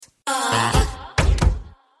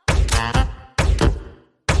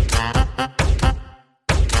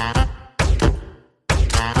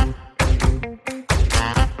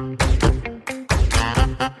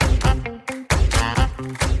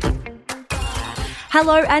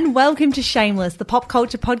Hello and welcome to Shameless, the pop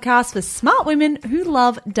culture podcast for smart women who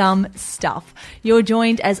love dumb stuff. You're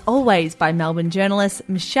joined, as always, by Melbourne journalists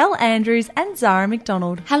Michelle Andrews and Zara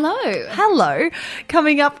McDonald. Hello. Hello.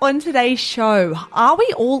 Coming up on today's show, are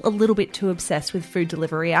we all a little bit too obsessed with food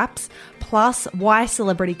delivery apps? Plus, why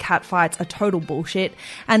celebrity catfights are total bullshit,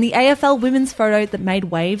 and the AFL women's photo that made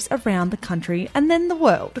waves around the country and then the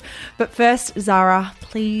world. But first, Zara,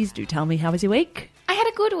 please do tell me, how was your week? I had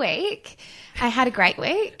a good week. I had a great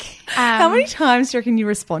week. How many times do you reckon you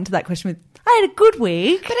respond to that question with, I had a good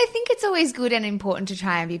week? But I think it's always good and important to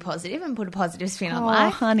try and be positive and put a positive spin on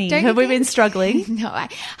life. Oh, honey, have we been struggling? No,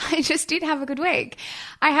 I just did have a good week.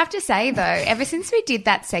 I have to say, though, ever since we did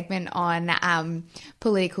that segment on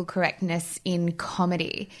political correctness in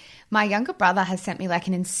comedy, my younger brother has sent me like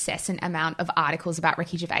an incessant amount of articles about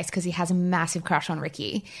Ricky Gervais because he has a massive crush on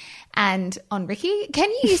Ricky. And on Ricky, can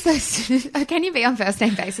you use those? Can you be on first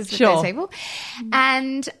name basis with those people?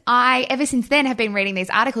 And I, ever since then, have been reading these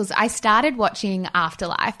articles. I started watching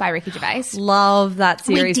Afterlife by Ricky Gervais. Love that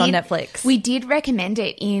series on Netflix. We did recommend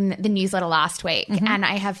it in the newsletter last week, and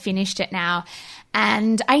I have finished it now.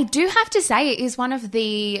 And I do have to say it is one of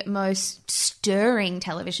the most stirring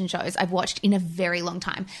television shows I've watched in a very long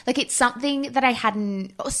time. Like, it's something that I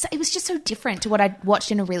hadn't – it was just so different to what I'd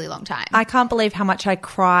watched in a really long time. I can't believe how much I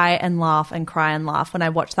cry and laugh when I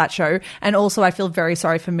watch that show. And also I feel very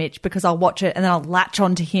sorry for Mitch because I'll watch it and then I'll latch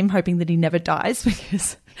on to him hoping that he never dies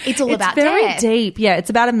because – it's all about very death. Deep. Yeah, it's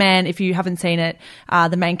about a man, if you haven't seen it,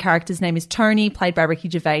 the main character's name is Tony, played by Ricky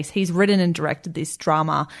Gervais. He's written and directed this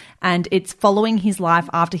drama, and it's following his life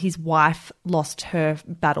after his wife lost her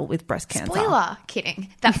battle with breast cancer. Spoiler. Kidding.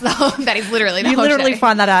 That is literally the whole show. You literally show.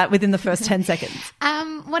 find that out within the first 10 seconds.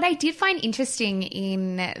 What I did find interesting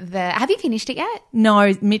in have you finished it yet?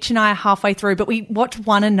 No, Mitch and I are halfway through, but we watch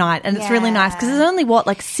one a night, and it's really nice because there's only,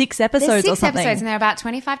 like 6 episodes There's 6 or something? episodes, and they're about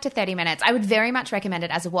 25 to 30 minutes. I would very much recommend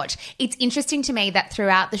it as a watch. It's interesting to me that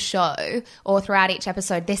throughout the show or throughout each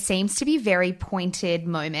episode, there seems to be very pointed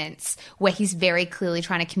moments where he's very clearly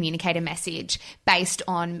trying to communicate a message based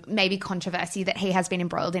on maybe controversy that he has been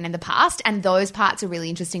embroiled in the past. And those parts are really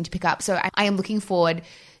interesting to pick up. So I am looking forward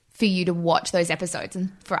for you to watch those episodes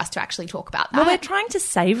and for us to actually talk about that. Well, we're trying to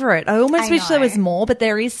savor it. I almost wish there was more, but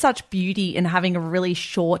there is such beauty in having a really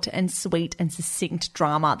short and sweet and succinct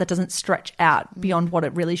drama that doesn't stretch out beyond what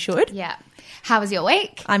it really should. Yeah. How was your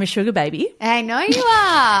week? I'm a sugar baby. I know you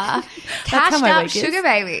are. Cashed up sugar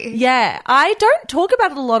baby. Yeah. I don't talk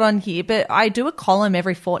about it a lot on here, but I do a column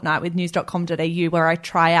every fortnight with news.com.au where I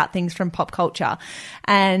try out things from pop culture.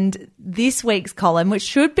 And this week's column, which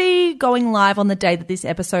should be going live on the day that this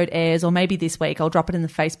episode airs, or maybe this week, I'll drop it in the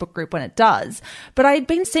Facebook group when it does. But I've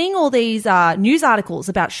been seeing all these news articles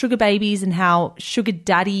about sugar babies and how sugar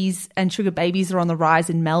daddies and sugar babies are on the rise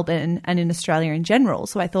in Melbourne and in Australia in general.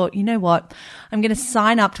 So I thought, you know what? I'm going to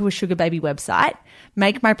sign up to a sugar baby website,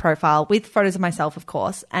 make my profile with photos of myself, of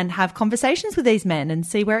course, and have conversations with these men and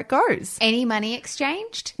see where it goes. Any money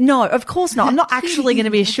exchanged? No, of course not. I'm not actually going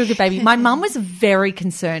to be a sugar baby. My mum was very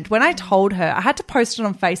concerned. When I told her, I had to post it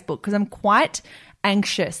on Facebook because I'm quite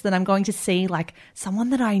anxious that I'm going to see like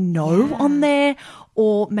someone that I know on there,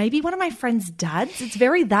 or maybe one of my friends' dads. It's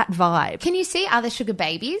very that vibe. Can you see other sugar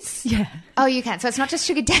babies? Yeah. Oh, you can. So it's not just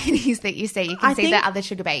sugar daddies that you see. You can see the other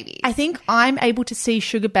sugar babies. I think I'm able to see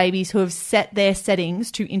sugar babies who have set their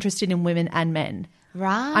settings to interested in women and men.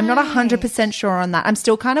 Right. I'm not 100% sure on that. I'm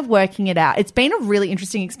still kind of working it out. It's been a really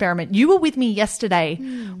interesting experiment. You were with me yesterday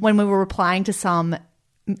when we were replying to some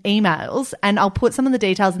emails, and I'll put some of the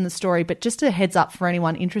details in the story, but just a heads up for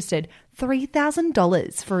anyone interested,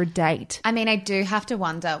 $3,000 for a date. I mean, I do have to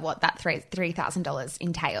wonder what that $3,000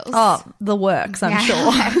 entails. Oh, the works, I'm sure.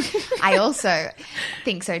 I also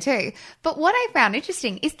think so too. But what I found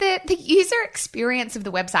interesting is the user experience of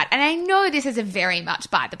the website, and I know this is a very much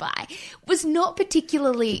by the by, was not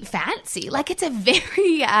particularly fancy. Like, it's a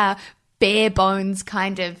very bare bones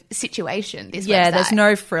kind of situation, this website. There's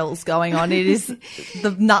no frills going on. It is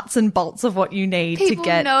the nuts and bolts of what you need to get.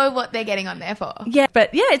 People know what they're getting on there for. Yeah,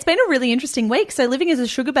 but yeah, it's been a really interesting week. So living as a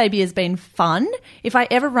sugar baby has been fun. If I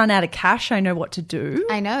ever run out of cash, I know what to do.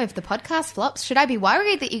 I know. If the podcast flops, should I be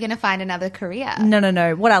worried that you're going to find another career?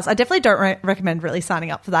 No. What else? I definitely don't recommend really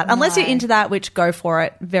signing up for that. Unless you're into that, which go for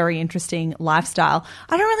it. Very interesting lifestyle.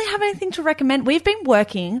 I don't really have anything to recommend. We've been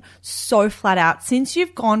working so flat out since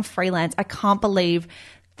you've gone freelance. I can't believe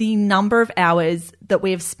the number of hours that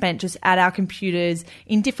we have spent just at our computers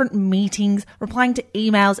in different meetings, replying to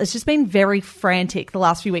emails. It's just been very frantic the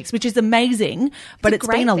last few weeks, which is amazing, but it's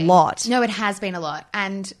been a lot. No, it has been a lot.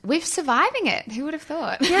 And we're surviving it. Who would have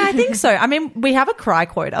thought? Yeah, I think so. I mean, we have a cry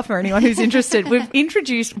quota for anyone who's interested. We've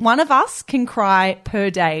introduced one of us can cry per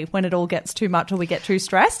day when it all gets too much or we get too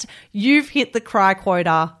stressed. You've hit the cry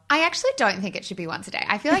quota. I actually don't think it should be once a day.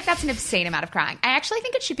 I feel like that's an obscene amount of crying. I actually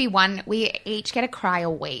think it should be one. We each get a cry a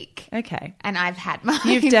week. Okay. And I've had mine.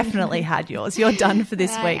 You've definitely had yours. You're done for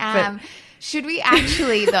this week. But should we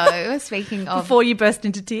actually, though, speaking of... Before you burst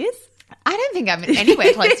into tears? I don't think I'm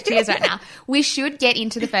anywhere close to tears right now. We should get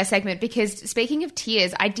into the first segment because speaking of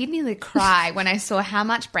tears, I did nearly cry when I saw how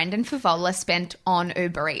much Brendan Favola spent on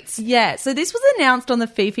Uber Eats. Yeah, so this was announced on the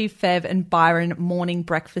Fifi, Fev and Byron morning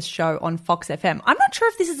breakfast show on Fox FM. I'm not sure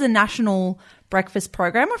if this is a national breakfast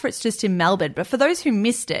program or if it's just in Melbourne, but for those who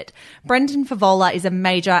missed it, Brendan Favola is a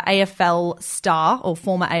major AFL star or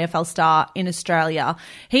former AFL star in Australia.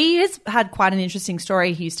 He has had quite an interesting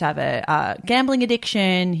story. He used to have a gambling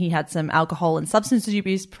addiction. He had some alcohol and substance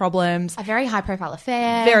abuse problems. A very high profile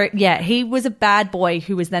affair. He was a bad boy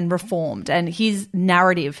who was then reformed, and his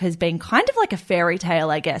narrative has been kind of like a fairy tale,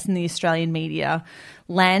 I guess, in the Australian media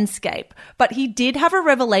landscape. But he did have a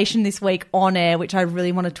revelation this week on air, which I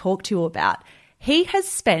really want to talk to you about. He has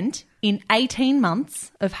spent, in 18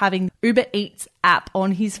 months of having Uber Eats app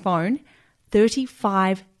on his phone,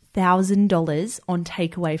 $35,000 on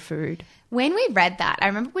takeaway food. When we read that, I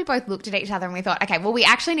remember we both looked at each other and we thought, okay, well, we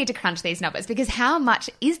actually need to crunch these numbers because how much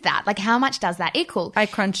is that? Like, how much does that equal? I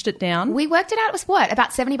crunched it down. We worked it out. It was what? About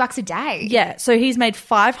 $70 a day. Yeah. So he's made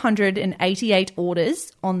 588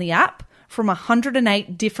 orders on the app from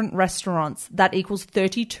 108 different restaurants. That equals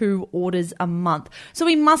 32 orders a month. So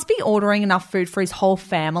he must be ordering enough food for his whole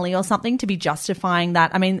family or something to be justifying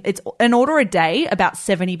that. I mean, it's an order a day, about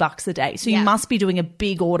 $70 a day. So you must be doing a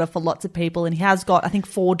big order for lots of people. And he has got, I think,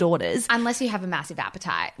 4 daughters. Unless you have a massive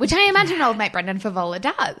appetite, which I imagine old mate Brendan Favola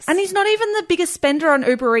does. And he's not even the biggest spender on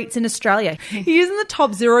Uber Eats in Australia. He is in the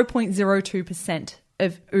top 0.02%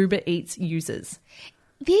 of Uber Eats users.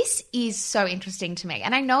 This is so interesting to me.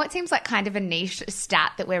 And I know it seems like kind of a niche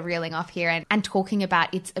stat that we're reeling off here and talking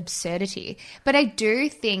about its absurdity. But I do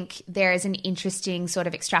think there is an interesting sort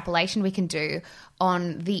of extrapolation we can do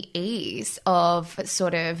on the ease of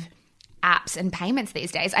sort of apps and payments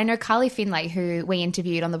these days. I know Carly Finlay, who we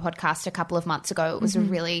interviewed on the podcast a couple of months ago, it was a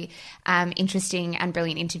really interesting and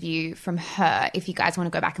brilliant interview from her. If you guys want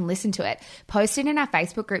to go back and listen to it, posted in our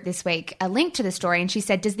Facebook group this week a link to the story, and she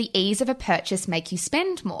said, does the ease of a purchase make you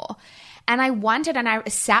spend more? And I wondered, and I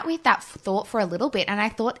sat with that thought for a little bit, and I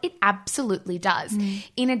thought it absolutely does.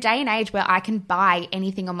 In a day and age where I can buy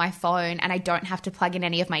anything on my phone and I don't have to plug in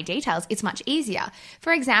any of my details, it's much easier.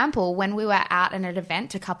 For example, when we were out at an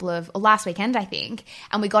event last weekend, I think,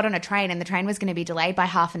 and we got on a train and the train was going to be delayed by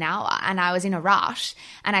half an hour and I was in a rush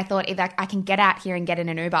and I thought either I can get out here and get in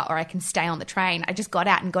an Uber or I can stay on the train. I just got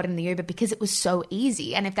out and got in the Uber because it was so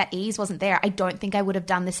easy. And if that ease wasn't there, I don't think I would have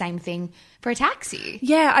done the same thing for a taxi.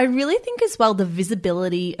 Yeah, I really think as well the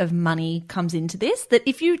visibility of money comes into this, that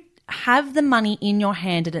if you have the money in your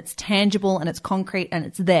hand and it's tangible and it's concrete and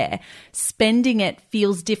it's there, spending it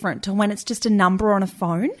feels different to when it's just a number on a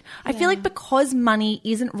phone. I feel like because money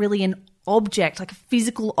isn't really an object, like a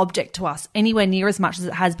physical object to us anywhere near as much as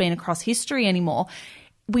it has been across history anymore,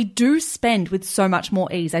 we do spend with so much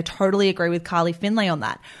more ease. I totally agree with Carly Finlay on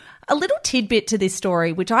that. A little tidbit to this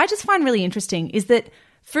story, which I just find really interesting, is that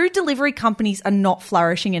food delivery companies are not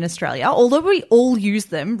flourishing in Australia, although we all use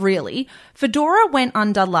them, really. Foodora went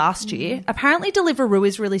under last year. Apparently Deliveroo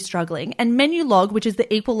is really struggling, and Menulog, which is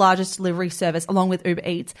the equal largest delivery service along with Uber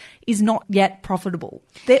Eats, is not yet profitable.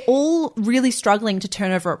 They're all really struggling to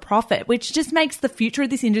turn over a profit, which just makes the future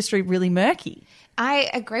of this industry really murky. I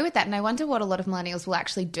agree with that, and I wonder what a lot of millennials will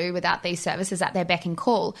actually do without these services at their beck and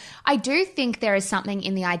call. I do think there is something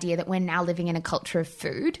in the idea that we're now living in a culture of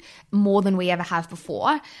food more than we ever have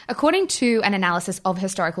before. According to an analysis of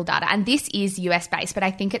historical data, and this is US-based, but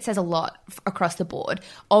I think it says a lot across the board,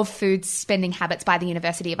 of food spending habits by the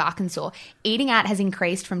University of Arkansas, eating out has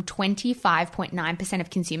increased from 25.9% of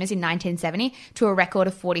consumers in 1970 to a record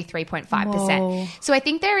of 43.5%. Whoa. So I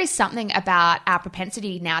think there is something about our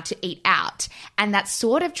propensity now to eat out, and that's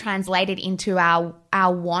sort of translated into our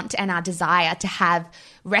our want and our desire to have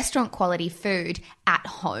restaurant quality food at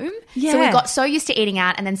home. Yeah. So we got so used to eating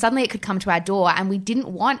out, and then suddenly it could come to our door, and we didn't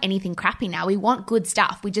want anything crappy now. We want good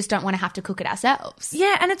stuff. We just don't want to have to cook it ourselves.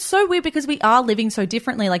 Yeah, and it's so weird because we are living so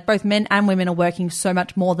differently. Like both men and women are working so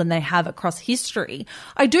much more than they have across history.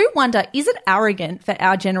 I do wonder, is it arrogant for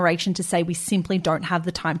our generation to say we simply don't have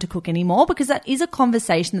the time to cook anymore? Because that is a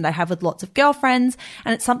conversation that I have with lots of girlfriends,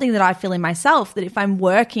 and it's something that I feel in myself, that if I'm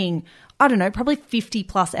working, I don't know, probably 50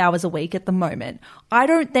 plus hours a week at the moment, I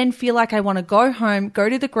don't then feel like I want to go home, go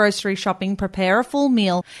to the grocery shopping, prepare a full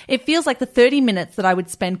meal. It feels like the 30 minutes that I would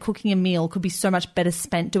spend cooking a meal could be so much better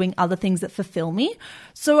spent doing other things that fulfill me.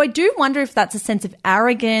 So I do wonder if that's a sense of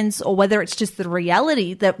arrogance or whether it's just the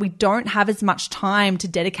reality that we don't have as much time to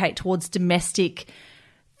dedicate towards domestic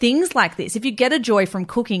things like this. If you get a joy from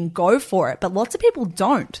cooking, go for it. But lots of people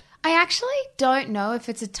don't. I actually don't know if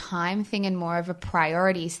it's a time thing and more of a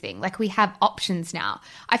priorities thing. Like, we have options now.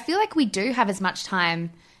 I feel like we do have as much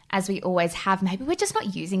time as we always have. Maybe we're just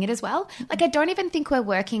not using it as well. Like, I don't even think we're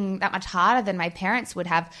working that much harder than my parents would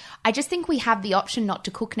have. I just think we have the option not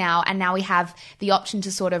to cook now, and now we have the option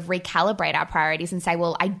to sort of recalibrate our priorities and say,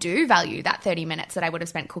 well, I do value that 30 minutes that I would have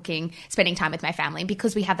spent cooking, spending time with my family.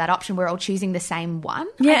 Because we have that option, we're all choosing the same one.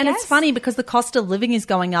 Yeah, and it's funny because the cost of living is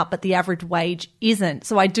going up, but the average wage isn't.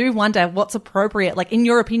 So I do wonder what's appropriate. Like, in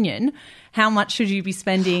your opinion, how much should you be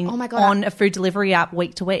spending on a food delivery app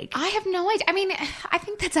week to week? I have no idea. I mean, I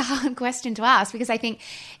think that's a hard question to ask because I think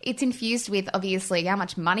it's infused with, obviously, how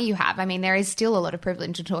much money you have. I mean, there is still a lot of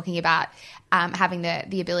privilege in talking about having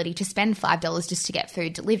the ability to spend $5 just to get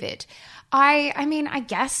food delivered. I mean, I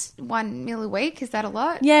guess 1 meal a week, is that a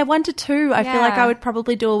lot? Yeah, 1 to 2. I feel like I would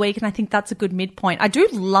probably do a week, and I think that's a good midpoint. I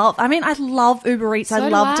love Uber Eats. I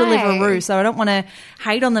love Deliveroo, so I don't want to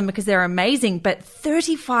hate on them because they're amazing, but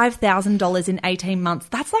 $35,000 in 18 months,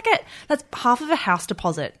 that's half of a house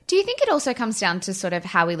deposit. Do you think it also comes down to sort of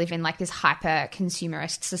how we live in like this hyper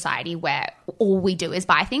consumerist society where all we do is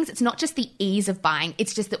buy things? It's not just the ease of buying,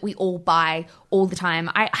 it's just that we all buy all the time.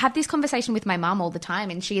 I have this conversation with my mum all the time,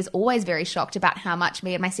 and she is always very shocked about how much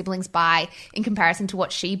me and my siblings buy in comparison to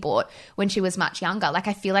what she bought when she was much younger. Like,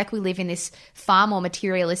 I feel like we live in this far more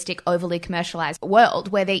materialistic, overly commercialized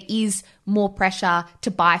world where there is more pressure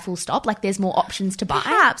to buy full stop. Like, there's more options to buy.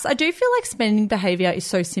 Perhaps. I do feel like spending behavior is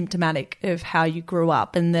so symptomatic of how you grew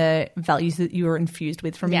up and the values that you were infused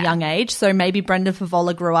with from a young age. So maybe Brenda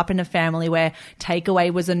Favola grew up in a family where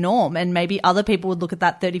takeaway was a norm, and maybe other people would look at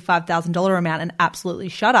that $35,000 amount and absolutely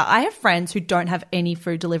shudder. I have friends who don't have any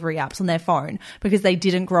food delivery apps on their phone because they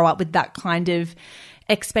didn't grow up with that kind of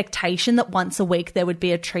expectation that once a week there would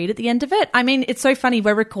be a treat at the end of it. I mean, it's so funny.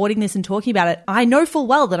 We're recording this and talking about it. I know full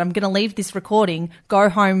well that I'm going to leave this recording, go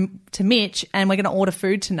home to Mitch, and we're going to order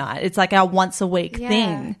food tonight. It's like our once a week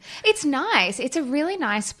thing. It's nice. It's a really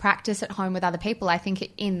nice practice at home with other people. I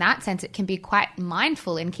think in that sense, it can be quite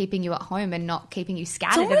mindful in keeping you at home and not keeping you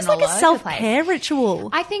scattered. It's almost like a self-care ritual.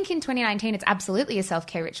 I think in 2019, it's absolutely a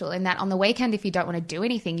self-care ritual in that on the weekend, if you don't want to do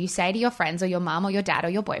anything, you say to your friends or your mum or your dad or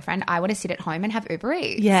your boyfriend, I want to sit at home and have Uber Eats.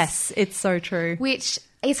 Yes, it's so true. Which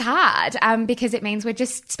is hard because it means we're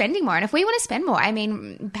just spending more. And if we want to spend more, I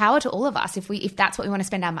mean, power to all of us if that's what we want to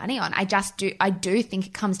spend our money on. I do think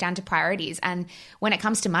it comes down to priorities. And when it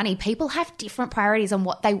comes to money, people have different priorities on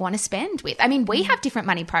what they want to spend with. I mean, we have different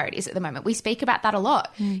money priorities at the moment. We speak about that a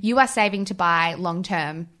lot. You are saving to buy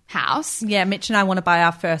long-term house. Yeah, Mitch and I want to buy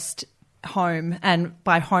our first home, and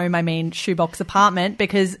by home I mean shoebox apartment,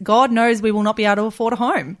 because God knows we will not be able to afford a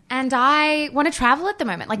home. And I want to travel at the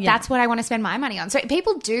moment. That's what I want to spend my money on. So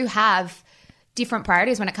people do have different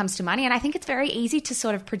priorities when it comes to money, and I think it's very easy to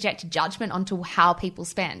sort of project judgment onto how people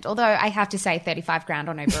spend. Although I have to say $35,000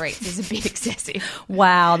 on Uber Eats is a bit excessive.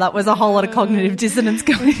 Wow, that was a whole lot of cognitive dissonance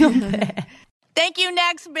going on there. Thank you.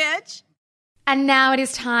 Next, bitch. And now it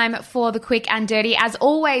is time for the quick and dirty. As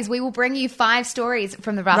always, we will bring you 5 stories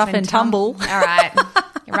from the rough and tumble. All right.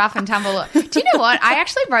 Rough and tumble. Do you know what? I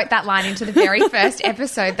actually wrote that line into the very first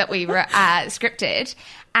episode that we scripted,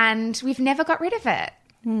 and we've never got rid of it.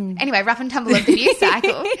 Anyway, rough and tumble of the news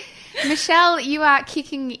cycle. Michelle, you are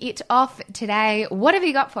kicking it off today. What have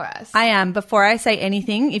you got for us? I am. Before I say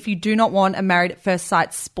anything, if you do not want a Married at First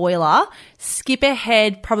Sight spoiler, skip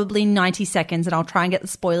ahead probably 90 seconds and I'll try and get the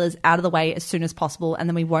spoilers out of the way as soon as possible, and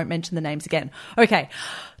then we won't mention the names again. Okay,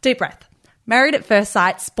 deep breath. Married at First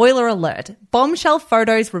Sight, spoiler alert. Bombshell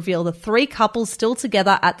photos reveal the 3 couples still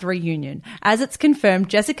together at the reunion. As it's confirmed,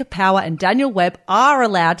 Jessica Power and Daniel Webb are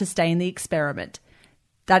allowed to stay in the experiment.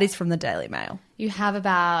 That is from the Daily Mail. You have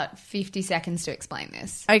about 50 seconds to explain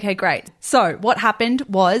this. Okay, great. So what happened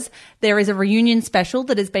was there is a reunion special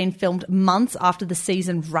that has been filmed months after the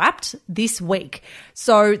season wrapped this week.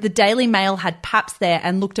 So the Daily Mail had Paps there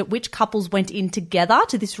and looked at which couples went in together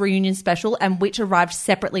to this reunion special and which arrived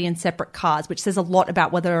separately in separate cars, which says a lot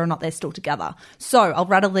about whether or not they're still together. So I'll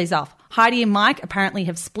rattle these off. Heidi and Mike apparently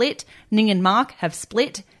have split. Ning and Mark have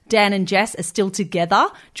split. Dan and Jess are still together.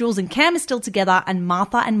 Jules and Cam are still together. And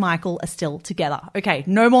Martha and Michael are still together. Okay,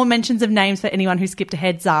 no more mentions of names for anyone who skipped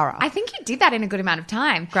ahead, Zara. I think you did that in a good amount of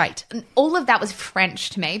time. Great. All of that was French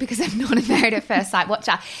to me because I'm not a Married at First Sight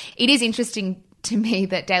watcher. It is interesting to me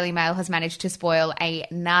that Daily Mail has managed to spoil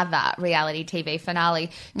another reality TV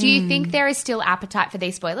finale. Do you think there is still appetite for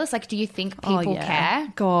these spoilers? Like, do you think people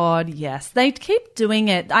care? God, yes. They keep doing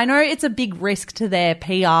it. I know it's a big risk to their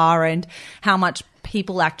PR and how much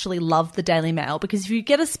people actually love the Daily Mail, because if you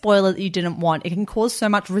get a spoiler that you didn't want, it can cause so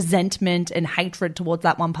much resentment and hatred towards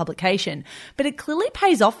that one publication. But it clearly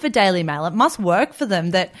pays off for Daily Mail. It must work for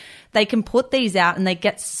them that they can put these out and they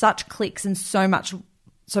get such clicks and so much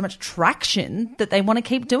traction that they want to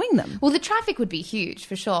keep doing them. Well, the traffic would be huge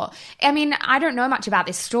for sure. I mean, I don't know much about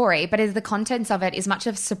this story, but is the contents of it as much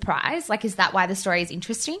of a surprise? Like, is that why the story is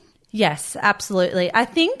interesting? Yes, absolutely. I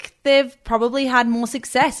think they've probably had more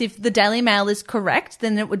success. If the Daily Mail is correct,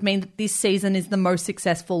 then it would mean that this season is the most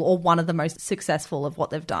successful or one of the most successful of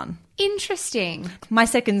what they've done. Interesting. My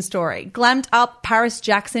second story. Glammed up Paris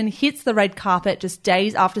Jackson hits the red carpet just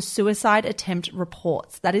days after suicide attempt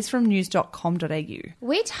reports. That is from news.com.au.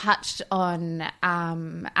 We touched on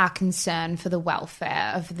our concern for the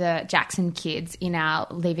welfare of the Jackson kids in our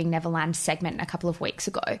Leaving Neverland segment a couple of weeks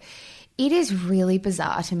ago. It is really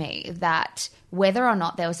bizarre to me that whether or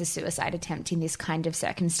not there was a suicide attempt in this kind of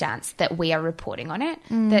circumstance, that we are reporting on it,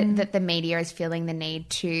 that the media is feeling the need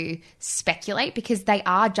to speculate, because they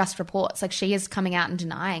are just reports. Like, she is coming out and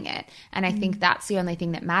denying it. And I think that's the only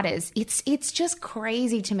thing that matters. It's just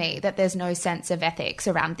crazy to me that there's no sense of ethics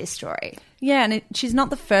around this story. Yeah, and she's not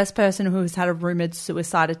the first person who has had a rumoured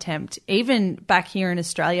suicide attempt, even back here in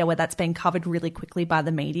Australia where that's been covered really quickly by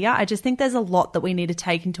the media. I just think there's a lot that we need to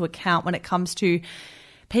take into account when it comes to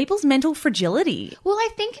people's mental fragility. Well, I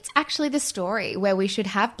think it's actually the story where we should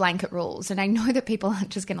have blanket rules. And I know that people aren't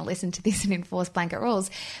just going to listen to this and enforce blanket rules,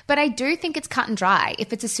 but I do think it's cut and dry.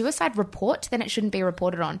 If it's a suicide report, then it shouldn't be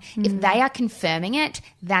reported on. If they are confirming it,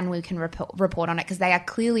 then we can report on it, because they are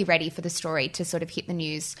clearly ready for the story to sort of hit the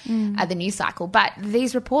news cycle. But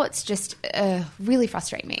these reports just really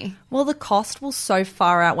frustrate me. Well, the cost will so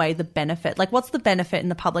far outweigh the benefit. Like, what's the benefit in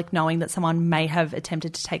the public knowing that someone may have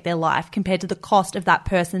attempted to take their life compared to the cost of that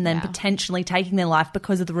person then potentially taking their life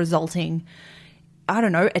because of the resulting, I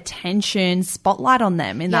don't know, attention, spotlight on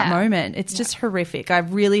them in that moment? It's just horrific. I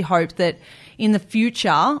really hope that in the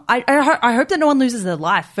future, I hope that no one loses their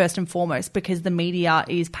life first and foremost, because the media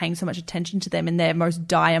is paying so much attention to them in their most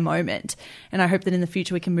dire moment. And I hope that in the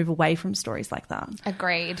future we can move away from stories like that.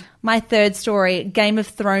 Agreed. My third story, Game of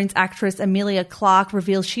Thrones actress Emilia Clarke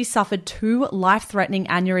reveals she suffered 2 life-threatening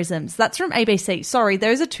aneurysms. That's from ABC. Sorry,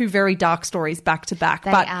 those are 2 very dark stories back to back.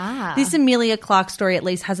 They are. This Emilia Clarke story at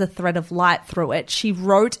least has a thread of light through it. She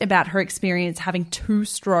wrote about her experience having 2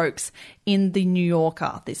 strokes in the New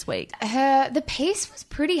Yorker this week. The piece was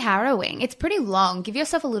pretty harrowing. It's pretty long. Give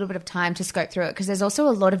yourself a little bit of time to scope through it, because there's also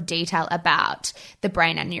a lot of detail about the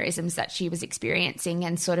brain aneurysms that she was experiencing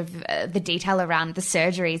and sort of the detail around the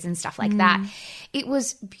surgeries and stuff like that. It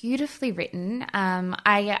was beautifully written.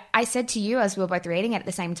 I said to you as we were both reading it at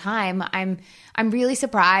the same time, I'm really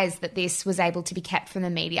surprised that this was able to be kept from the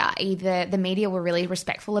media. Either the media were really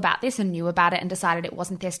respectful about this and knew about it and decided it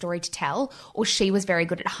wasn't their story to tell, or she was very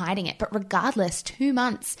good at hiding it. But regardless, 2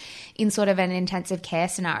 months in sort of an intensive care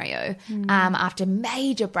scenario after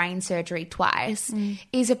major brain surgery twice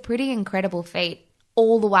is a pretty incredible feat,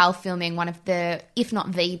 all the while filming one of the, if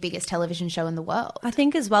not the biggest television show in the world. I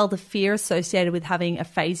think as well the fear associated with having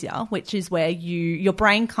aphasia, which is where your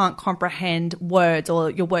brain can't comprehend words or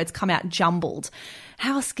your words come out jumbled.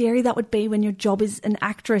 How scary that would be when your job is an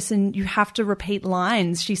actress and you have to repeat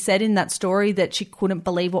lines. She said in that story that she couldn't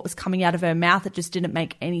believe what was coming out of her mouth. It just didn't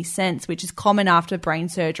make any sense, which is common after brain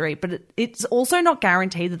surgery. But it's also not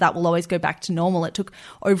guaranteed that will always go back to normal. It took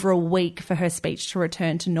over a week for her speech to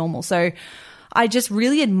return to normal. So I just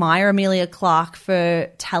really admire Emilia Clarke for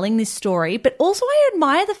telling this story, but also I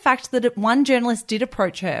admire the fact that one journalist did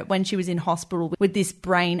approach her when she was in hospital with this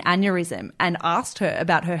brain aneurysm and asked her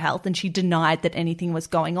about her health, and she denied that anything was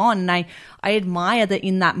going on. And I admire that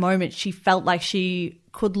in that moment she felt like she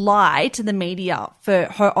could lie to the media for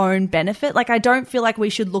her own benefit. Like, I don't feel like we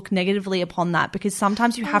should look negatively upon that, because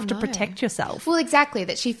sometimes you have to protect yourself. Well, exactly,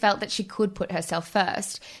 that she felt that she could put herself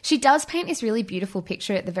first. She does paint this really beautiful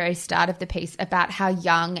picture at the very start of the piece about how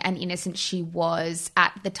young and innocent she was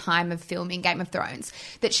at the time of filming Game of Thrones,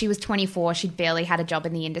 that she was 24, she'd barely had a job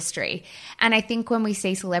in the industry. And I think when we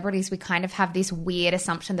see celebrities, we kind of have this weird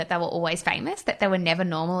assumption that they were always famous, that they were never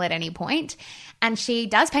normal at any point. And she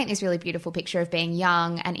does paint this really beautiful picture of being young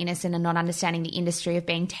and innocent and not understanding the industry, of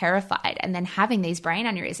being terrified and then having these brain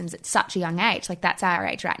aneurysms at such a young age. Like, that's our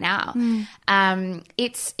age right now.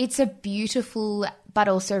 It's a beautiful but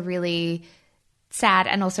also really sad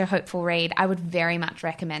and also hopeful read. I would very much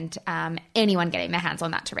recommend anyone getting their hands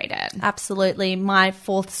on that to read it. Absolutely. My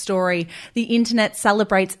fourth story, the internet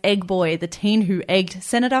celebrates Egg Boy, the teen who egged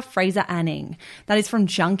Senator Fraser Anning. That is from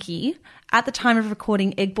Junkie. At the time of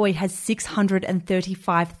recording, Egg Boy has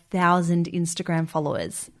 635,000 Instagram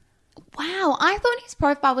followers. Wow, I thought his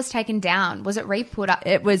profile was taken down. Was it re-put up?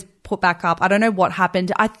 It was put back up. I don't know what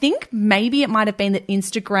happened. I think maybe it might have been that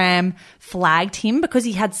Instagram flagged him because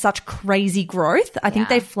he had such crazy growth. I think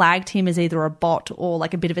they flagged him as either a bot or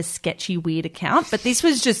like a bit of a sketchy, weird account. But this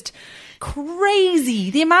was just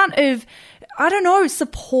crazy. The amount of, I don't know,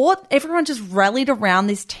 support. Everyone just rallied around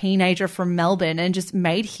this teenager from Melbourne and just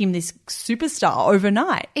made him this superstar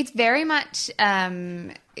overnight. It's very much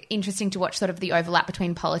interesting to watch sort of the overlap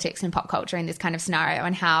between politics and pop culture in this kind of scenario,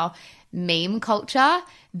 and how meme culture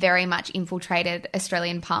very much infiltrated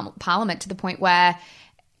Australian Parliament to the point where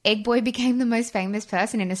Egg Boy became the most famous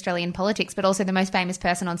person in Australian politics, but also the most famous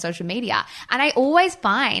person on social media. And I always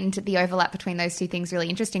find the overlap between those two things really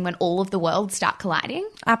interesting when all of the worlds start colliding.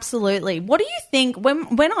 Absolutely. What do you think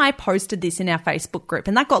when I posted this in our Facebook group,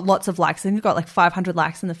 and that got lots of likes, I think it got like 500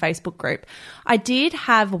 likes in the Facebook group, I did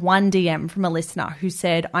have one DM from a listener who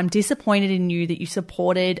said, "I'm disappointed in you that you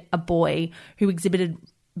supported a boy who exhibited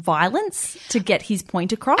violence to get his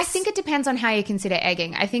point across." I think it depends on how you consider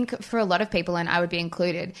egging. I think for a lot of people, and I would be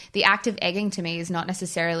included, the act of egging to me is not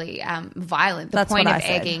necessarily violent. The point of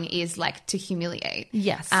egging is like to humiliate.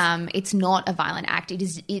 Yes. It's not a violent act.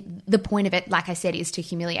 The point of it, like I said, is to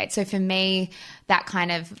humiliate. So for me, that kind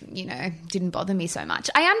of, didn't bother me so much.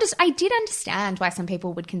 I did understand why some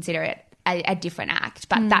people would consider it a different act,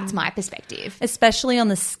 but that's my perspective. Especially on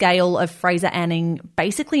the scale of Fraser Anning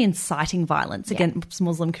basically inciting violence against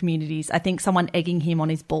Muslim communities. I think someone egging him on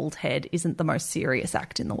his bald head isn't the most serious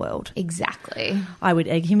act in the world. Exactly. I would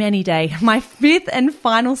egg him any day. My fifth and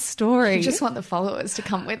final story. You just want the followers to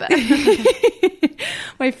come with it.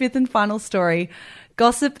 My fifth and final story.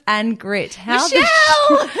 Gossip and Grit.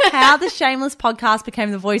 Michelle! How the Shameless podcast became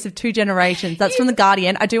the voice of two generations. That's from The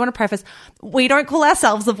Guardian. I do want to preface, we don't call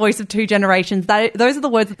ourselves the voice of two generations. Those are the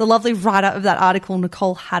words of the lovely writer of that article,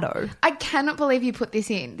 Nicole Haddow. I cannot believe you put this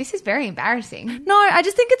in. This is very embarrassing. No, I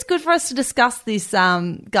just think it's good for us to discuss this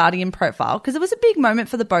Guardian profile because it was a big moment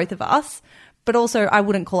for the both of us. But also, I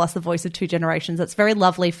wouldn't call us the voice of two generations. That's very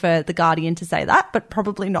lovely for The Guardian to say that, but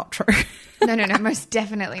probably not true. No, most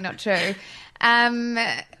definitely not true.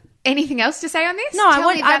 Anything else to say on this? No,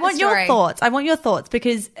 I want your thoughts. I want your thoughts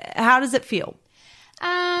because how does it feel?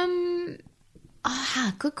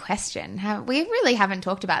 Good question. We really haven't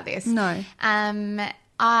talked about this. No.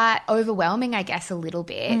 Overwhelming, I guess, a little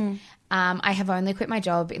bit. I have only quit my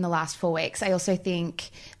job in the last 4 weeks. I also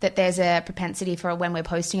think that there's a propensity for when we're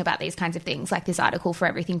posting about these kinds of things, like this article, for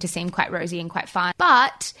everything to seem quite rosy and quite fun.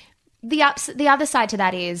 But the other side to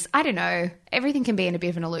that is, I don't know, everything can be in a bit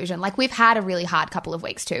of an illusion. Like, we've had a really hard couple of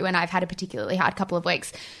weeks too, and I've had a particularly hard couple of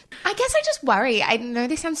weeks. I guess I just worry. I know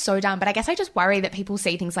this sounds so dumb, but I guess I just worry that people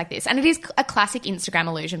see things like this. And it is a classic Instagram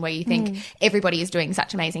illusion where you think everybody is doing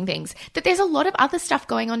such amazing things, that there's a lot of other stuff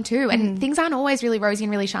going on too, and things aren't always really rosy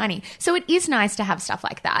and really shiny. So it is nice to have stuff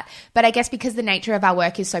like that. But I guess because the nature of our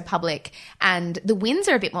work is so public and the wins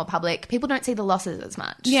are a bit more public, people don't see the losses as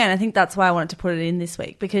much. Yeah, and I think that's why I wanted to put it in this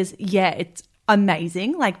week because, it's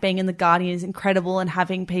amazing. Like, being in The Guardian is incredible and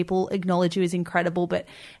having people acknowledge you is incredible, but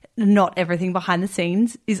not everything behind the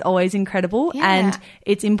scenes is always incredible. Yeah. And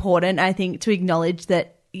it's important, I think, to acknowledge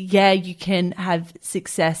that, you can have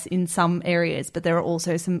success in some areas, but there are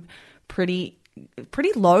also some pretty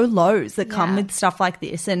low lows that come with stuff like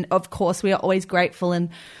this. And of course, we are always grateful and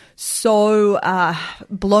so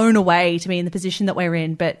blown away to be in the position that we're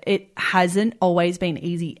in, but it hasn't always been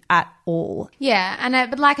easy at all. Yeah,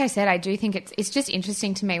 and but like I said, I do think it's just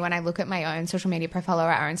interesting to me when I look at my own social media profile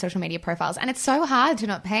or our own social media profiles, and it's so hard to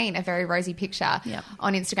not paint a very rosy picture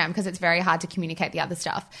on Instagram because it's very hard to communicate the other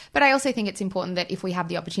stuff. But I also think it's important that if we have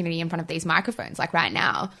the opportunity in front of these microphones, like right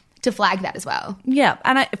now, to flag that as well. Yeah.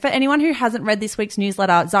 And for anyone who hasn't read this week's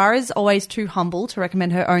newsletter, Zara's always too humble to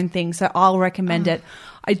recommend her own thing, so I'll recommend it.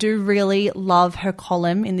 I do really love her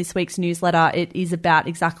column in this week's newsletter. It is about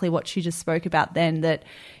exactly what she just spoke about then, that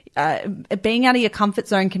being out of your comfort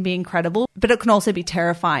zone can be incredible, but it can also be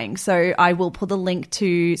terrifying. So I will put the link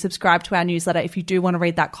to subscribe to our newsletter if you do want to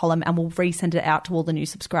read that column, and we'll resend it out to all the new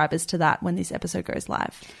subscribers to that when this episode goes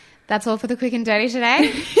live. That's all for the Quick and Dirty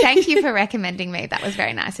today. Thank you for recommending me. That was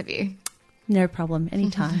very nice of you. No problem.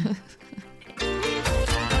 Anytime.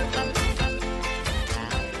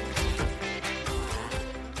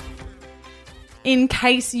 In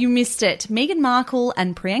case you missed it, Meghan Markle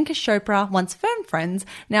and Priyanka Chopra, once firm friends,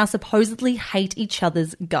 now supposedly hate each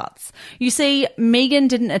other's guts. You see, Meghan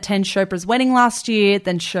didn't attend Chopra's wedding last year,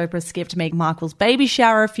 then Chopra skipped Meghan Markle's baby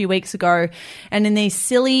shower a few weeks ago, and in these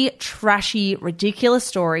silly, trashy, ridiculous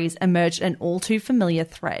stories emerged an all-too-familiar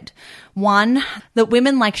thread. One, that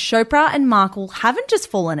women like Chopra and Markle haven't just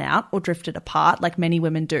fallen out or drifted apart like many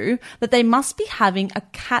women do, that they must be having a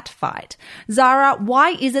cat fight. Zara, why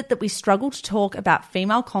is it that we struggle to talk about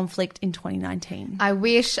female conflict in 2019? I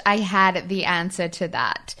wish I had the answer to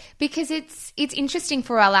that, because it's interesting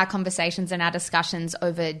for all our conversations and our discussions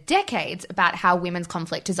over decades about how women's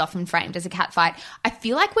conflict is often framed as a cat fight. I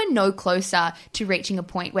feel like we're no closer to reaching a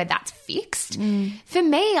point where that's fixed. For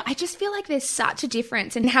me, I just feel like there's such a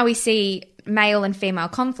difference in how we see male and female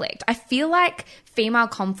conflict. I feel like female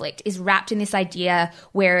conflict is wrapped in this idea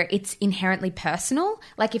where it's inherently personal.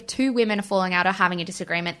 Like if two women are falling out or having a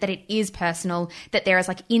disagreement, that it is personal, that there is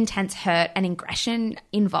like intense hurt and aggression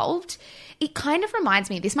involved. It kind of reminds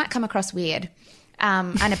me, this might come across weird,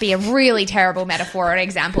 and it'd be a really terrible metaphor or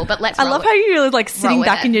example, but let's I love how you're like sitting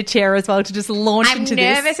back in your chair as well to just launch into this.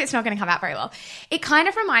 I'm nervous it's not going to come out very well. It kind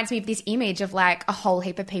of reminds me of this image of like a whole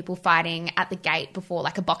heap of people fighting at the gate before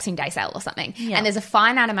like a Boxing Day sale or something. Yeah. And there's a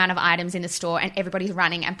finite amount of items in the store and everybody's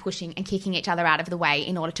running and pushing and kicking each other out of the way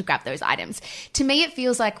in order to grab those items. To me, it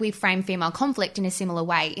feels like we frame female conflict in a similar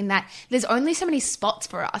way, in that there's only so many spots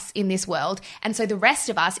for us in this world. And so the rest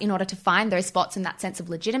of us, in order to find those spots and that sense of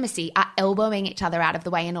legitimacy, are elbowing each other out of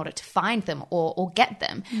the way in order to find them or get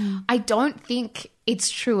them. I don't think it's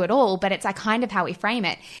true at all, but it's kind of how we frame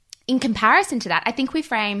it. In comparison to that, I think we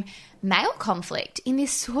frame male conflict in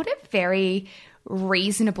this sort of very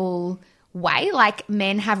reasonable way. Like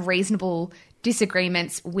men have reasonable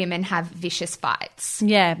disagreements, women have vicious fights.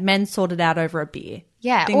 Yeah, men sort it out over a beer.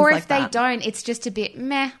 Yeah, or if they don't, it's just a bit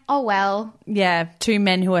meh, oh well. Yeah, two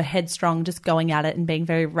men who are headstrong just going at it and being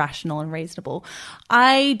very rational and reasonable.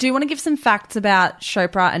 I do want to give some facts about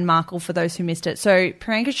Chopra and Markle for those who missed it. So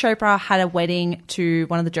Priyanka Chopra had a wedding to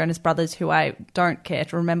one of the Jonas Brothers, who I don't care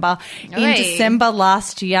to remember, in December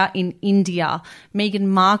last year in India. Meghan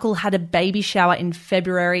Markle had a baby shower in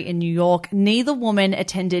February in New York. Neither woman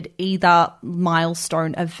attended either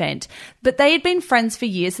milestone event, but they had been friends for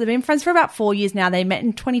years. So they've been friends for about 4 years now. They met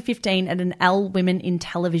in 2015 at an L Women in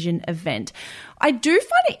Television event. I do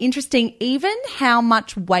find it interesting even how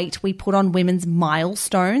much weight we put on women's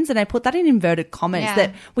milestones, and I put that in inverted commas,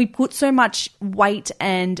 that we put so much weight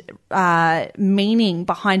and meaning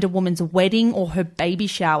behind a woman's wedding or her baby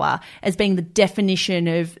shower as being the definition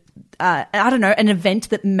of I don't know, an event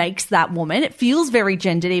that makes that woman. It feels very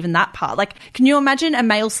gendered, even that part. Like, can you imagine a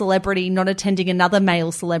male celebrity not attending another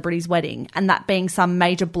male celebrity's wedding and that being some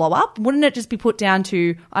major blow up? Wouldn't it just be put down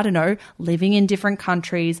to, I don't know, living in different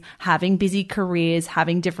countries, having busy careers,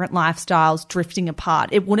 having different lifestyles, drifting apart?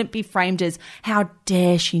 It wouldn't be framed as, how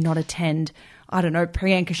dare she not attend, I don't know,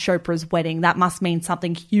 Priyanka Chopra's wedding. That must mean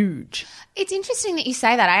something huge. It's interesting that you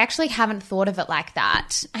say that. I actually haven't thought of it like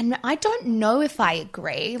that. And I don't know if I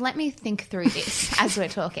agree. Let me think through this as we're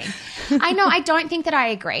talking. I don't think that I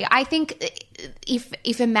agree. I think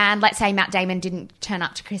if a man, let's say Matt Damon, didn't turn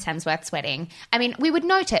up to Chris Hemsworth's wedding, I mean, we would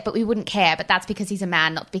note it, but we wouldn't care. But that's because he's a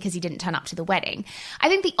man, not because he didn't turn up to the wedding. I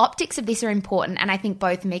think the optics of this are important. And I think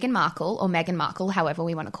both Meghan Markle, however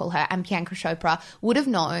we want to call her, and Priyanka Chopra would have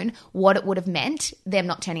known what it would have meant, them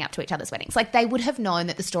not turning up to each other's weddings. Like, they would have known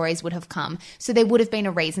that the stories would have come. So there would have been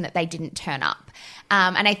a reason that they didn't turn up.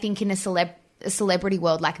 And I think in a celebrity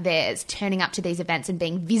world like theirs, turning up to these events and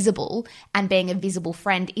being visible and being a visible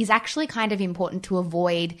friend is actually kind of important to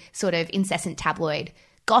avoid sort of incessant tabloid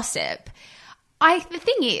gossip. The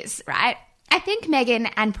thing is, right, I think Megan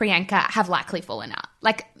and Priyanka have likely fallen out.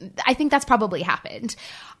 Like, I think that's probably happened.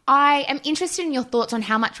 I am interested in your thoughts on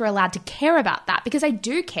how much we're allowed to care about that, because I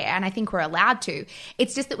do care and I think we're allowed to.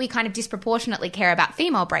 It's just that we kind of disproportionately care about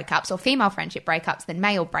female breakups or female friendship breakups than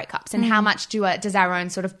male breakups. And how much does our own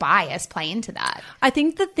sort of bias play into that? I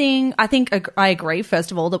think I agree,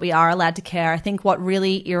 first of all, that we are allowed to care. I think what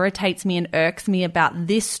really irritates me and irks me about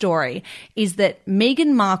this story is that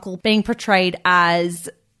Meghan Markle being portrayed as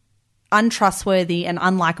untrustworthy and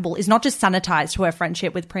unlikable is not just sanitized to her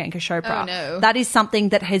friendship with Priyanka Chopra. Oh, no. That is something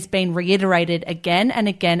that has been reiterated again and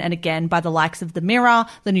again and again by the likes of The Mirror,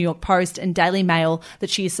 The New York Post and Daily Mail, that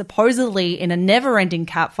she is supposedly in a never-ending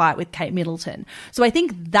catfight with Kate Middleton. So I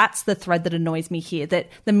think that's the thread that annoys me here, that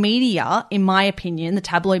the media, in my opinion, the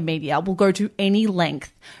tabloid media, will go to any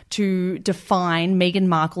length to define Meghan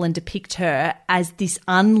Markle and depict her as this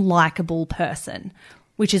unlikable person,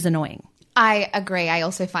 which is annoying. I agree. I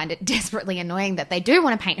also find it desperately annoying that they do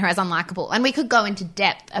want to paint her as unlikable. And we could go into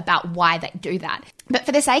depth about why they do that. But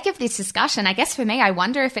for the sake of this discussion, I guess for me, I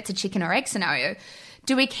wonder if it's a chicken or egg scenario.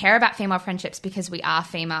 Do we care about female friendships because we are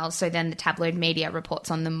females, so then the tabloid media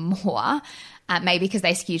reports on them more, maybe because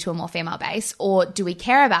they skew to a more female base? Or do we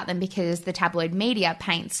care about them because the tabloid media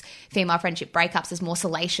paints female friendship breakups as more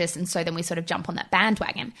salacious, and so then we sort of jump on that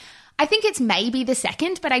bandwagon? I think it's maybe the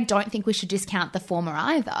second, but I don't think we should discount the former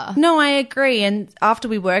either. No, I agree. And after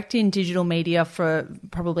we worked in digital media for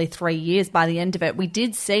probably 3 years, by the end of it, we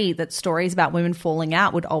did see that stories about women falling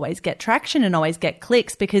out would always get traction and always get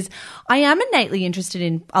clicks, because I am innately interested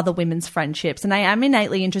in other women's friendships and I am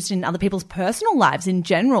innately interested in other people's personal lives in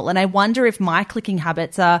general. And I wonder if my clicking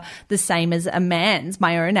habits are the same as a man's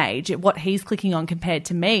my own age, what he's clicking on compared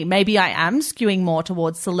to me. Maybe I am skewing more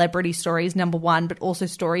towards celebrity stories, number one, but also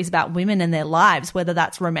stories about women and their lives, whether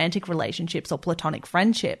that's romantic relationships or platonic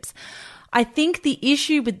friendships. I think the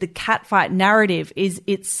issue with the catfight narrative is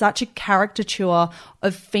it's such a caricature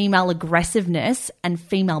of female aggressiveness and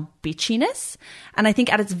female bitchiness. And I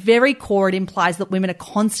think at its very core, it implies that women are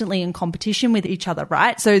constantly in competition with each other,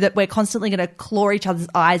 right? So that we're constantly going to claw each other's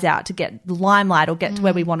eyes out to get the limelight or get to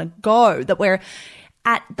where we want to go, that we're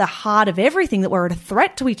at the heart of everything, that we're a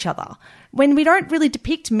threat to each other, when we don't really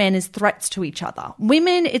depict men as threats to each other.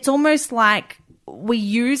 Women, it's almost like we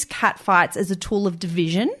use catfights as a tool of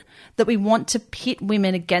division, that we want to pit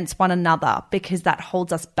women against one another because that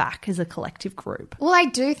holds us back as a collective group. Well, I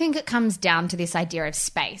do think it comes down to this idea of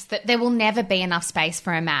space, that there will never be enough space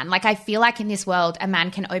for a man. Like, I feel like in this world, a man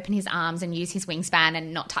can open his arms and use his wingspan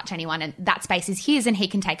and not touch anyone, and that space is his and he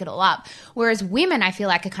can take it all up. Whereas women, I feel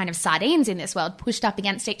like, are kind of sardines in this world, pushed up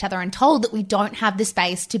against each other and told that we don't have the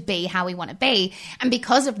space to be how we want to be. And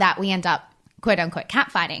because of that, we end up, quote unquote,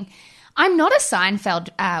 catfighting. I'm not a Seinfeld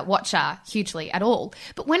watcher hugely at all,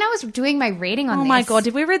 but when I was doing my reading on this... Oh my God,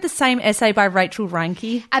 did we read the same essay by Rachel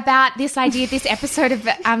Reinke? About this idea, this episode of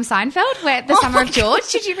Seinfeld, where the Summer of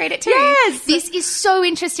George, did you read it too? Yes! This is so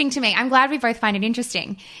interesting to me. I'm glad we both find it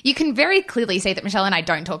interesting. You can very clearly see that Michelle and I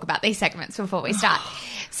don't talk about these segments before we start.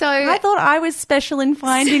 So I thought I was special in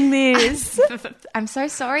finding this. I'm so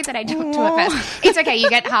sorry that I jumped to it first. It's okay, you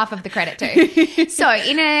get half of the credit too. So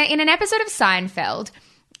in an episode of Seinfeld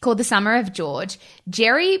called The Summer of George,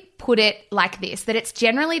 Jerry put it like this, that it's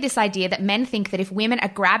generally this idea that men think that if women are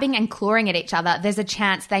grabbing and clawing at each other, there's a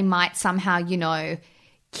chance they might somehow,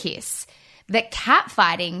 kiss. That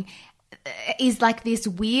catfighting is like this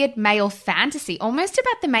weird male fantasy, almost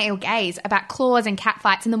about the male gaze, about claws and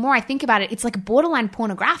catfights. And the more I think about it, it's like borderline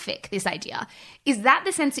pornographic, this idea. Is that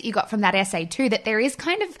the sense that you got from that essay too, that there is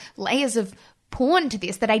kind of layers of porn to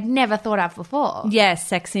this that I'd never thought of before? Yes,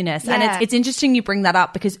 sexiness. Yeah. And it's interesting you bring that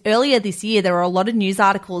up, because earlier this year there were a lot of news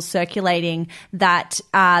articles circulating that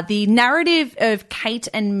the narrative of Kate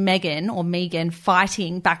and Meghan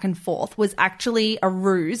fighting back and forth was actually a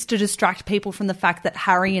ruse to distract people from the fact that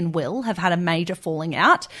Harry and Will have had a major falling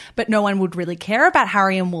out, but no one would really care about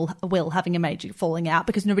Harry and Will having a major falling out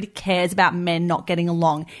because nobody cares about men not getting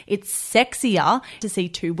along. It's sexier to see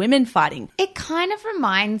two women fighting. It kind of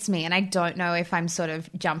reminds me, and I don't know if I'm sort of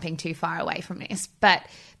jumping too far away from this, but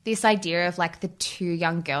this idea of like the two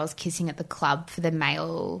young girls kissing at the club for the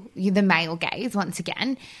male gaze once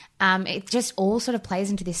again, it just all sort of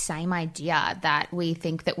plays into this same idea that we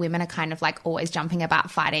think that women are kind of like always jumping about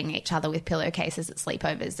fighting each other with pillowcases at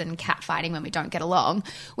sleepovers and catfighting when we don't get along,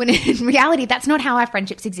 when in reality that's not how our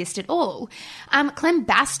friendships exist at all. Clem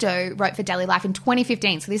Bastow wrote for Daily Life in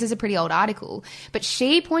 2015, so this is a pretty old article, but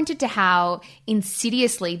she pointed to how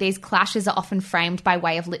insidiously these clashes are often often framed by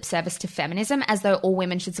way of lip service to feminism, as though all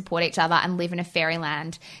women should support each other and live in a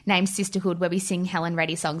fairyland named sisterhood where we sing Helen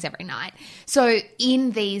Reddy songs every night. So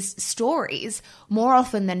in these stories, more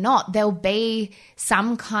often than not, there'll be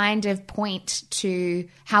some kind of point to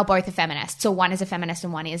how both are feminists, or one is a feminist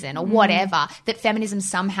and one isn't, or whatever, that feminism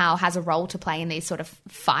somehow has a role to play in these sort of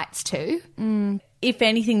fights too. If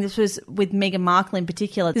anything, this was with Meghan Markle in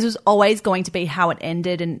particular, this was always going to be how it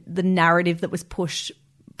ended and the narrative that was pushed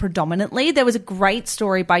predominantly. There was a great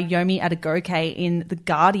story by Yomi Adegoke in The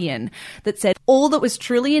Guardian that said all that was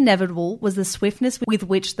truly inevitable was the swiftness with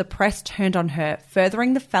which the press turned on her,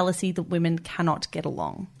 furthering the fallacy that women cannot get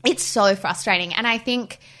along. It's so frustrating. And I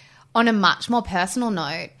think on a much more personal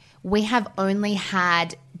note, we have only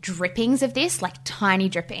had drippings of this, like tiny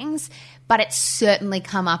drippings, but it's certainly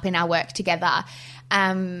come up in our work together,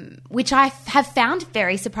 which I have found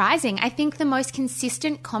very surprising. I think the most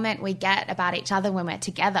consistent comment we get about each other when we're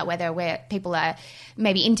together, whether people are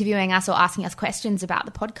maybe interviewing us or asking us questions about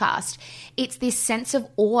the podcast, it's this sense of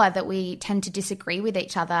awe that we tend to disagree with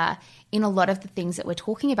each other in a lot of the things that we're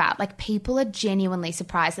talking about. Like, people are genuinely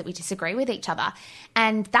surprised that we disagree with each other.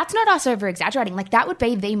 And that's not us over exaggerating. Like, that would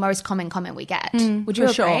be the most common comment we get. Would you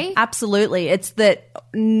agree? Sure. Absolutely. It's that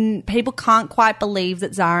people can't quite believe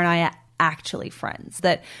that Zara and I are actually friends,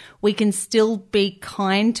 that we can still be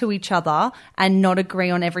kind to each other and not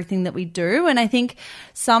agree on everything that we do. And I think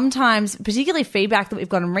sometimes, particularly feedback that we've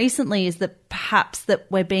gotten recently, is that perhaps that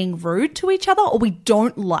we're being rude to each other or we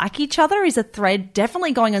don't like each other is a thread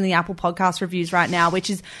definitely going on the Apple Podcast reviews right now,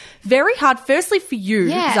 which is very hard. Firstly for you,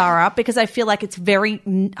 Zara, because I feel like it's very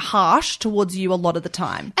harsh towards you a lot of the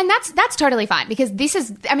time. And that's totally fine, because this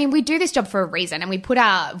is, I mean, we do this job for a reason and we put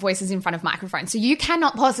our voices in front of microphones. So you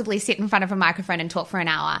cannot possibly sit in front of a microphone and talk for an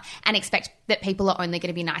hour and expect that people are only going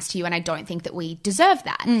to be nice to you. And I don't think that we deserve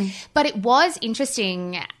that. But it was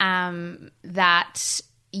interesting that,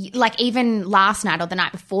 like, even last night or the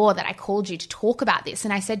night before that I called you to talk about this,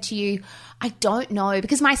 and I said to you, I don't know,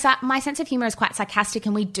 because my sense of humor is quite sarcastic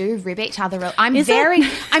and we do rib each other. I'm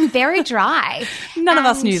very dry. None of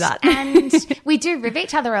us knew that. And we do rib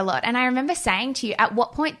each other a lot. And I remember saying to you, at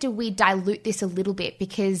what point do we dilute this a little bit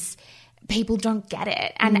because people don't get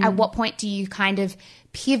it? And at what point do you kind of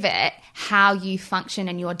pivot how you function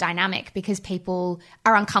and your dynamic because people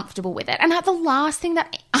are uncomfortable with it? And the last thing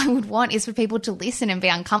that I would want is for people to listen and be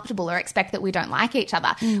uncomfortable or expect that we don't like each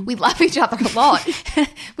other. We love each other a lot,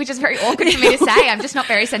 which is very awkward for me to say. I'm just not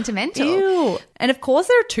very sentimental. Ew. And of course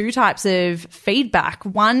there are two types of feedback.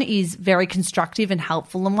 One is very constructive and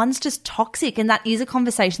helpful, and one's just toxic. And that is a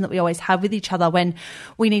conversation that we always have with each other when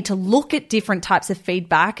we need to look at different types of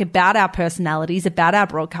feedback about our personalities, about our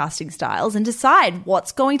broadcasting styles, and decide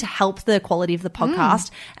what's going to help the quality of the podcast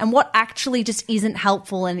and what actually just isn't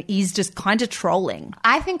helpful and is just kind of trolling.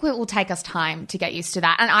 I think it will take us time to get used to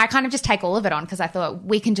that. And I kind of just take all of it on because I thought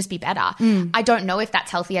we can just be better. I don't know if that's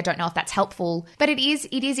healthy. I don't know if that's helpful. But it is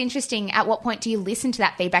interesting. At what point do you listen to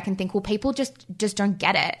that feedback and think, well, people just don't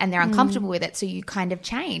get it and they're uncomfortable with it, so you kind of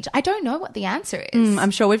change? I don't know what the answer is. I'm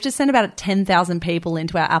sure we've just sent about 10,000 people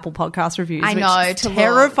into our Apple Podcast reviews, I know, which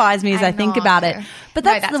terrifies me as I think about it. But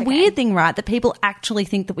that's the weird thing, right? That people actually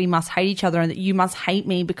think that we must hate each other and that you must hate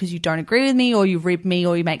me because you don't agree with me or you rib me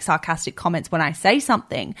or you make sarcastic comments when I say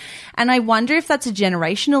something. And I wonder if that's a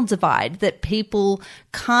generational divide, that people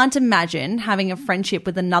can't imagine having a friendship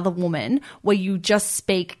with another woman where you just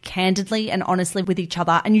speak candidly and honestly with each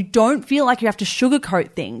other and you don't feel like you have to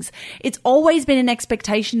sugarcoat things. It's always been an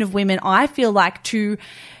expectation of women, I feel like, to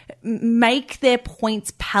make their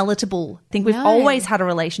points palatable. I think we've always had a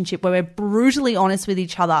relationship where we're brutally honest with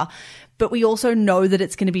each other, but we also know that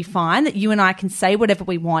it's going to be fine, that you and I can say whatever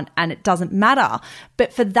we want and it doesn't matter.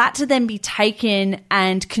 But for that to then be taken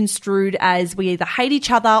and construed as we either hate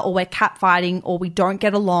each other or we're catfighting or we don't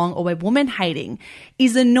get along or we're woman hating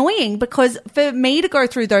is annoying, because for me to go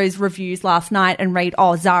through those reviews last night and read,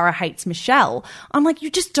 oh, Zara hates Michelle, I'm like,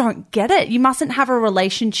 you just don't get it. You mustn't have a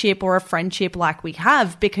relationship or a friendship like we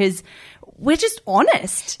have because we're just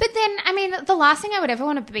honest. But then, I mean, the last thing I would ever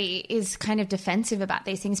want to be is kind of defensive about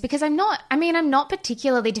these things, because I'm not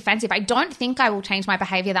particularly defensive. I don't think I will change my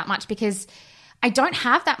behavior that much because I don't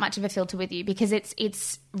have that much of a filter with you, because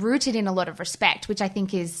it's rooted in a lot of respect, which I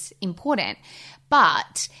think is important.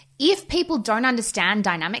 But if people don't understand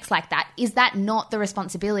dynamics like that, is that not the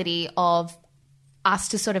responsibility of us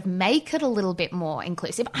to sort of make it a little bit more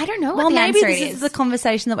inclusive? I don't know what the answer is. Well, maybe this is the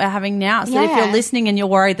conversation that we're having now. So if you're listening and you're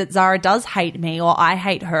worried that Zara does hate me or I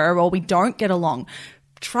hate her or we don't get along,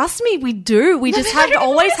 Trust me, we do. We just have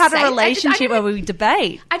always had a relationship where we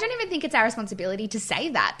debate. I don't even think it's our responsibility to say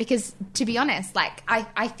that because, to be honest, like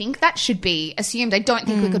I think that should be assumed. I don't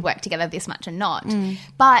think we could work together this much and not.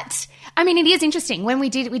 But, I mean, it is interesting. When we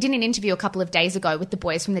did an interview a couple of days ago with the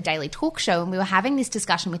boys from the Daily Talk Show, and we were having this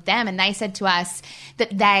discussion with them, and they said to us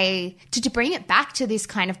that to bring it back to this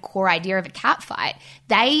kind of core idea of a catfight,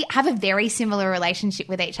 they have a very similar relationship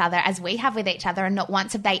with each other as we have with each other, and not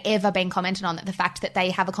once have they ever been commented on that the fact that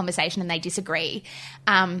they have a conversation and they disagree,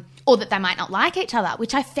 or that they might not like each other,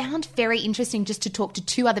 which I found very interesting just to talk to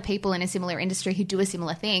two other people in a similar industry who do a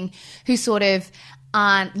similar thing, who sort of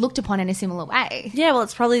aren't looked upon in a similar way. Yeah, well,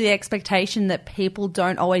 it's probably the expectation that people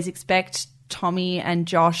don't always expect Tommy and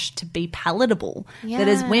Josh to be palatable. Yeah. That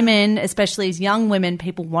as women, especially as young women,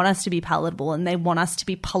 people want us to be palatable and they want us to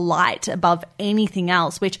be polite above anything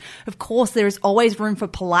else, which of course there is always room for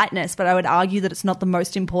politeness, but I would argue that it's not the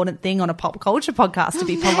most important thing on a pop culture podcast to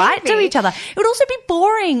be polite to each other. It would also be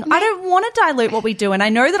boring. I don't want to dilute what we do, and I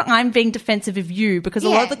know that I'm being defensive of you because a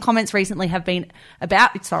lot of the comments recently have been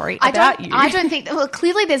about you. I don't think, well,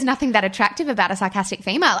 clearly there's nothing that attractive about a sarcastic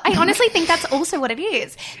female. I honestly think that's also what it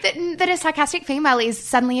is, that a sarcastic female is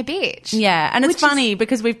suddenly a bitch. Yeah, and it's funny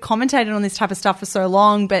because we've commentated on this type of stuff for so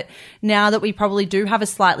long, but now that we probably do have a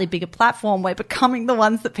slightly bigger platform, we're becoming the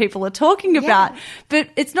ones that people are talking about. But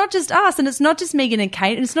it's not just us, and it's not just Megan and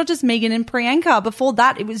Kate, and it's not just Megan and Priyanka. Before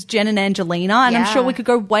that, it was Jen and Angelina, and I'm sure we could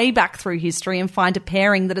go way back through history and find a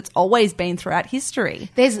pairing that it's always been throughout history.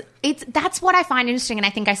 That's what I find interesting, and I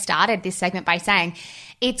think I started this segment by saying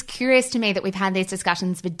it's curious to me that we've had these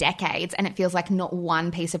discussions for decades and it feels like not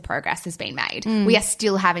one piece of progress has been made. We are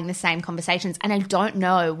still having the same conversations, and I don't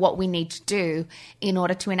know what we need to do in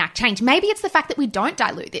order to enact change. Maybe it's the fact that we don't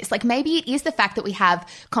dilute this. Like maybe it is the fact that we have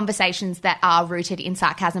conversations that are rooted in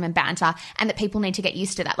sarcasm and banter and that people need to get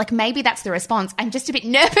used to that. Like maybe that's the response. I'm just a bit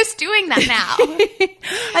nervous doing that now.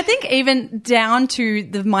 I think even down to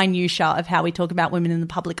the minutiae of how we talk about women in the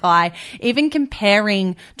public eye, even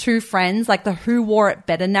comparing two friends, like the who wore it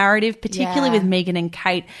better narrative, particularly with Megan and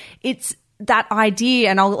Kate, it's that idea,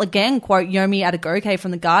 and I'll again quote Yomi Adegoke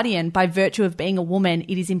from The Guardian, by virtue of being a woman,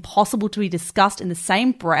 it is impossible to be discussed in the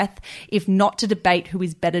same breath, if not to debate who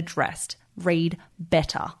is better dressed. Read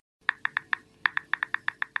better.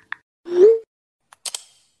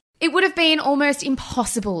 It would have been almost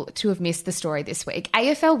impossible to have missed the story this week.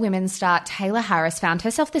 AFL women's star Taylor Harris found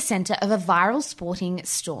herself the centre of a viral sporting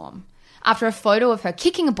storm after a photo of her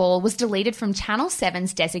kicking a ball was deleted from Channel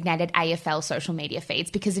 7's designated AFL social media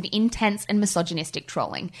feeds because of intense and misogynistic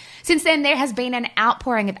trolling. Since then, there has been an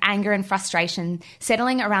outpouring of anger and frustration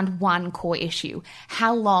settling around one core issue.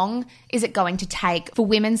 How long is it going to take for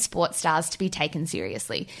women's sports stars to be taken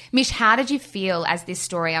seriously? Mish, how did you feel as this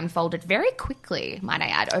story unfolded very quickly, might I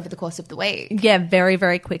add, over the course of the week? Yeah, very,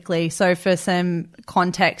 very quickly. So for some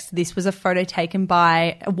context, this was a photo taken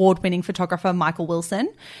by award-winning photographer Michael Wilson.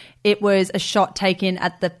 It was a shot taken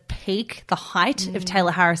at the peak, the height of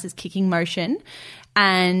Taylor Harris's kicking motion.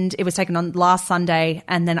 And it was taken on last Sunday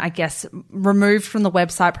and then I guess removed from the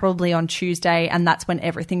website probably on Tuesday, and that's when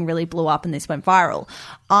everything really blew up and this went viral.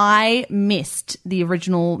 I missed the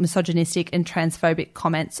original misogynistic and transphobic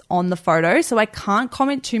comments on the photo, so I can't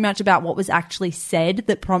comment too much about what was actually said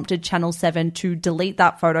that prompted Channel 7 to delete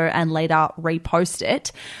that photo and later repost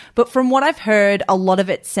it. But from what I've heard, a lot of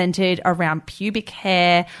it centered around pubic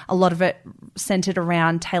hair, a lot of it centered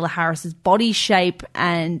around Taylor Harris's body shape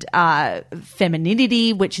and femininity,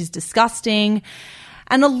 which is disgusting.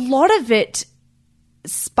 And a lot of it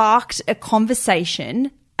sparked a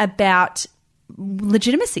conversation about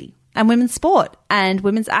legitimacy and women's sport and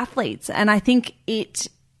women's athletes. And I think it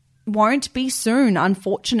won't be soon,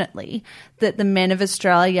 unfortunately, that the men of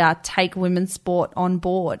Australia take women's sport on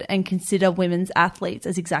board and consider women's athletes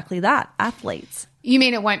as exactly that, athletes. You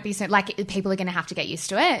mean it won't be so, like people are going to have to get used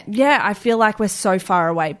to it? Yeah, I feel like we're so far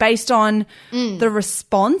away. Based on the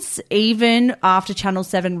response, even after Channel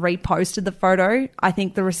 7 reposted the photo, I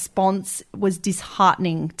think the response was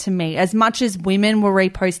disheartening to me. As much as women were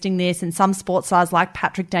reposting this and some sports stars like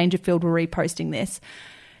Patrick Dangerfield were reposting this,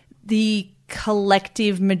 the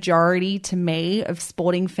collective majority to me of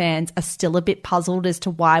sporting fans are still a bit puzzled as to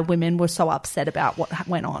why women were so upset about what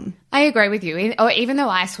went on. I agree with you. Even though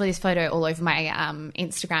I saw this photo all over my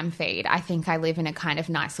Instagram feed, I think I live in a kind of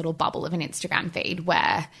nice little bubble of an Instagram feed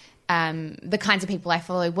where the kinds of people I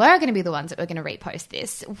follow were going to be the ones that were going to repost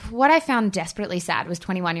this. What I found desperately sad was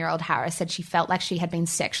 21-year-old Harris said she felt like she had been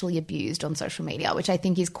sexually abused on social media, which I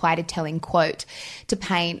think is quite a telling quote to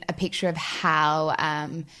paint a picture of how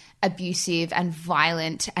abusive and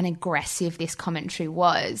violent and aggressive this commentary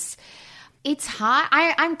was. It's hard.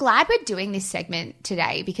 I'm glad we're doing this segment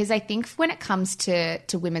today because I think when it comes to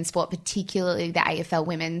women's sport, particularly the AFL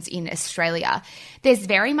women's in Australia, there's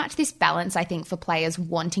very much this balance, I think, for players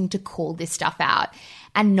wanting to call this stuff out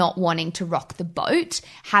and not wanting to rock the boat,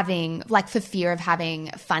 for fear of having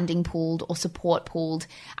funding pulled or support pulled.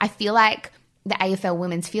 I feel like the AFL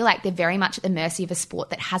women's feel like they're very much at the mercy of a sport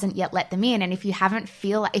that hasn't yet let them in. And if you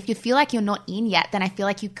feel like you're not in yet, then I feel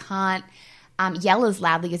like you can't yell as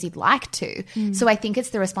loudly as you'd like to. So I think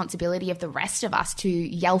it's the responsibility of the rest of us to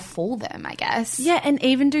yell for them, I guess. Yeah, and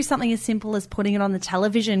even do something as simple as putting it on the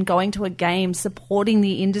television, going to a game, supporting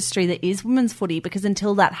the industry that is women's footy, because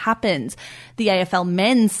until that happens, the AFL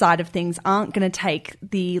men's side of things aren't going to take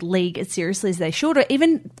the league as seriously as they should, or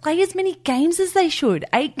even play as many games as they should.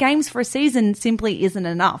 8 games for a season simply isn't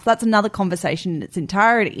enough. That's another conversation in its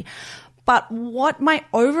entirety. But what my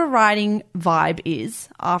overriding vibe is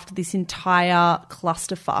after this entire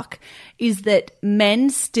clusterfuck is that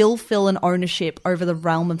men still feel an ownership over the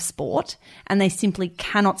realm of sport and they simply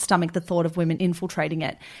cannot stomach the thought of women infiltrating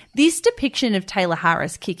it. This depiction of Tayla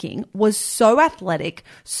Harris kicking was so athletic,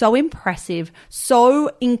 so impressive,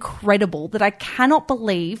 so incredible that I cannot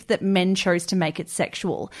believe that men chose to make it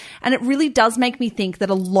sexual. And it really does make me think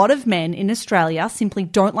that a lot of men in Australia simply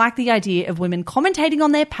don't like the idea of women commentating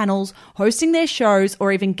on their panels, hosting their shows,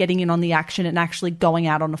 or even getting in on the action and actually going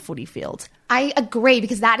out on a footy field. I agree,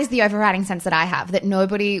 because that is the overriding sense that I have, that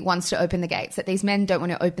nobody wants to open the gates, that these men don't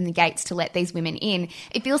want to open the gates to let these women in.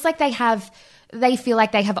 It feels like they feel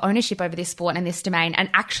like they have ownership over this sport and this domain and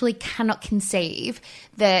actually cannot conceive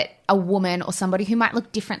that a woman or somebody who might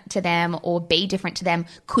look different to them or be different to them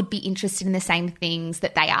could be interested in the same things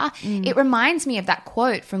that they are. It reminds me of that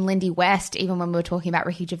quote from Lindy West, even when we were talking about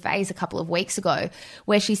Ricky Gervais a couple of weeks ago,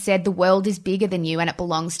 where she said, "The world is bigger than you and it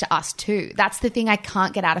belongs to us too." That's the thing I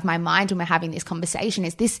can't get out of my mind when we're having this conversation,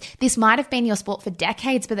 is this might have been your sport for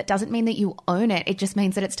decades, but that doesn't mean that you own it. It just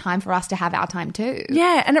means that it's time for us to have our time too.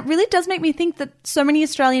 Yeah, and it really does make me think that so many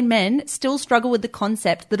Australian men still struggle with the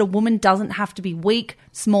concept that a woman doesn't have to be weak,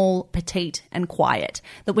 small, petite and quiet.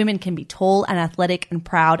 That women can be tall and athletic and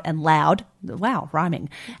proud and loud. Wow, rhyming.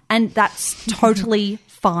 And that's totally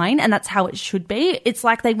fine, and that's how it should be. It's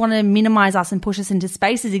like they want to minimize us and push us into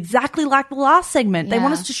spaces exactly like the last segment. They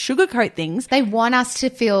want us to sugarcoat things. They want us to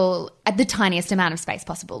feel at the tiniest amount of space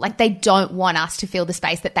possible. Like, they don't want us to feel the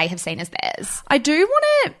space that they have seen as theirs. I do want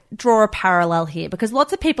to draw a parallel here because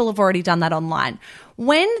lots of people have already done that online.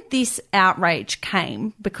 When this outrage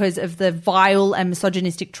came because of the vile and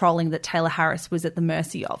misogynistic trolling that Tayla Harris was at the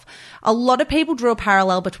mercy of, a lot of people drew a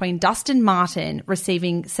parallel between Dustin Martin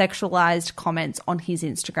receiving sexualized comments on his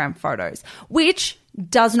Instagram photos, which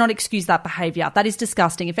does not excuse that behavior. That is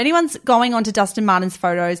disgusting. If anyone's going onto Dustin Martin's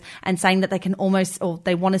photos and saying that they can almost, or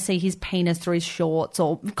they want to see his penis through his shorts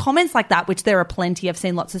or comments like that, which there are plenty, I've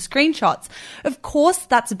seen lots of screenshots, of course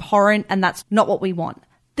that's abhorrent and that's not what we want.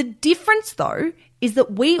 The difference, though, is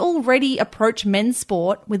that we already approach men's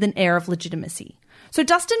sport with an air of legitimacy. So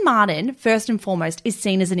Dustin Martin, first and foremost, is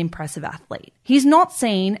seen as an impressive athlete. He's not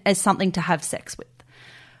seen as something to have sex with.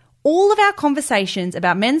 All of our conversations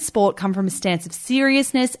about men's sport come from a stance of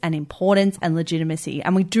seriousness and importance and legitimacy,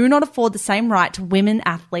 and we do not afford the same right to women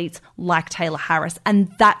athletes like Tayla Harris,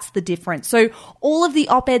 and that's the difference. So all of the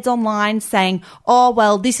op-eds online saying, oh,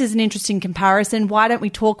 well, this is an interesting comparison, why don't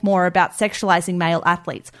we talk more about sexualizing male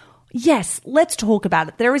athletes? Yes, let's talk about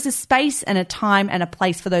it. There is a space and a time and a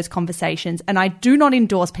place for those conversations, and I do not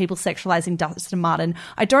endorse people sexualizing Dustin Martin.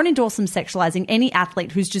 I don't endorse them sexualizing any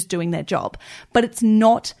athlete who's just doing their job, but it's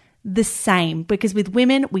not the same, because with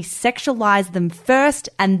women, we sexualize them first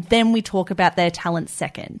and then we talk about their talent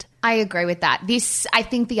second. I agree with that. I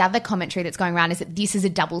think the other commentary that's going around is that this is a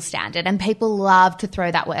double standard, and people love to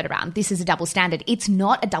throw that word around. This is a double standard. It's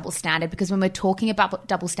not a double standard, because when we're talking about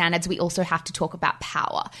double standards, we also have to talk about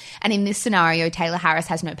power. And in this scenario, Tayla Harris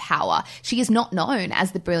has no power. She is not known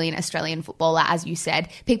as the brilliant Australian footballer, as you said.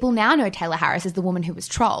 People now know Tayla Harris as the woman who was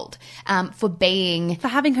trolled for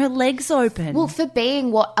having her legs open. Well, for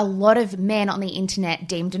being what a lot of men on the internet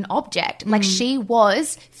deemed an object. Like, she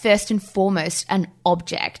was first and foremost an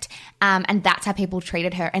object. And that's how people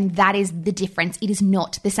treated her. And that is the difference. It is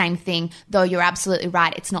not the same thing, though you're absolutely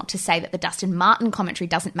right. It's not to say that the Dustin Martin commentary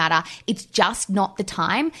doesn't matter. It's just not the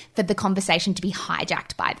time for the conversation to be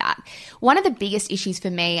hijacked by that. One of the biggest issues for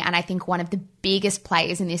me, and I think one of the biggest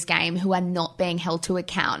players in this game who are not being held to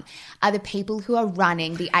account, are the people who are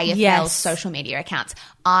running the AFL social media accounts.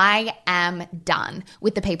 I am done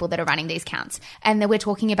with the people that are running these accounts. And then we're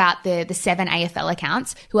talking about the 7 AFL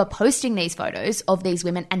accounts who are posting these photos of these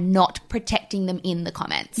women and not protecting protecting them in the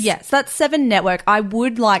comments. Yes, that's Seven Network. I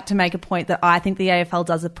would like to make a point that I think the AFL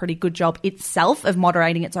does a pretty good job itself of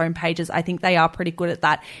moderating its own pages. I think they are pretty good at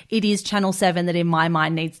that. It is Channel 7 that in my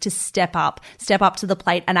mind needs to step up to the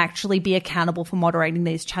plate and actually be accountable for moderating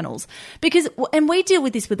these channels. Because, and we deal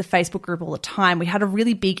with this with the Facebook group all the time. We had a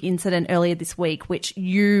really big incident earlier this week, which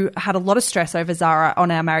you had a lot of stress over, Zara,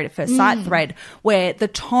 on our Married at First Sight thread, where the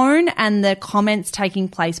tone and the comments taking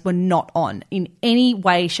place were not on in any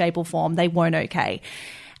way, shape or form. They weren't okay.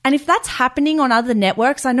 And if that's happening on other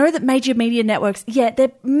networks, I know that major media networks, yeah,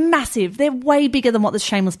 they're massive. They're way bigger than what the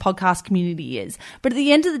Shameless podcast community is. But at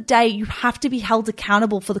the end of the day, you have to be held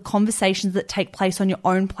accountable for the conversations that take place on your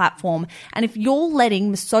own platform. And if you're letting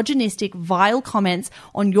misogynistic, vile comments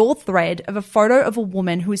on your thread of a photo of a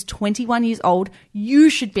woman who is 21 years old, you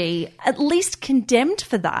should be at least condemned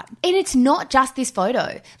for that. And it's not just this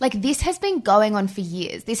photo. Like, this has been going on for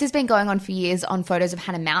years. This has been going on for years on photos of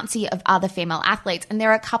Hannah Mouncey, of other female athletes. And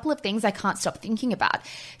there are couple of things I can't stop thinking about.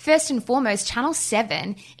 First and foremost, Channel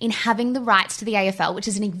 7, in having the rights to the AFL, which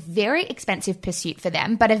is a very expensive pursuit for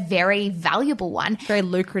them, but a very valuable one. Very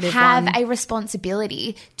lucrative have one. a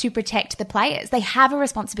responsibility to protect the players. They have a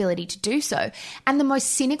responsibility to do so. And the most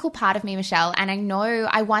cynical part of me, Michelle, and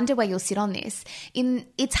I wonder where you'll sit on this,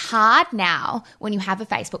 it's hard now when you have a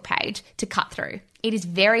Facebook page to cut through. It is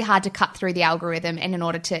very hard to cut through the algorithm and in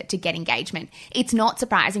order to get engagement. It's not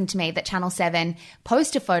surprising to me that Channel 7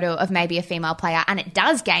 post a photo of maybe a female player and it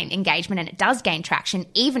does gain engagement and it does gain traction,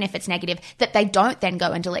 even if it's negative, that they don't then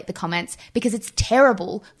go and delete the comments because it's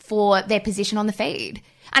terrible for their position on the feed.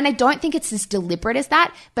 And I don't think it's as deliberate as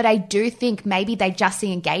that, but I do think maybe they just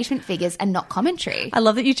see engagement figures and not commentary. I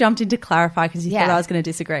love that you jumped in to clarify because you thought I was going to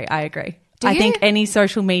disagree. I agree. I think any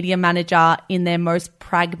social media manager in their most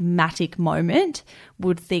pragmatic moment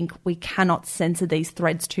would think we cannot censor these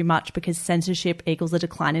threads too much because censorship equals a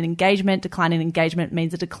decline in engagement. Decline in engagement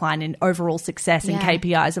means a decline in overall success and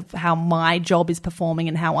KPIs of how my job is performing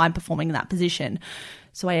and how I'm performing in that position.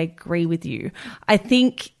 So I agree with you. I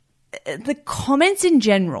think the comments in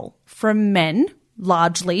general from men,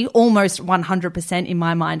 largely, almost 100% in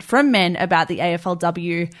my mind, from men about the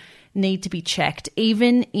AFLW need to be checked,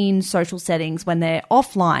 even in social settings when they're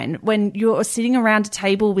offline. When you're sitting around a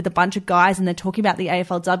table with a bunch of guys and they're talking about the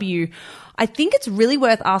AFLW, I think it's really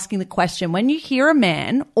worth asking the question, when you hear a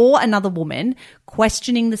man or another woman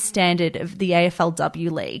questioning the standard of the AFLW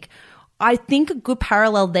league, I think a good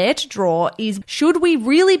parallel there to draw is, should we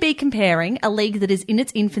really be comparing a league that is in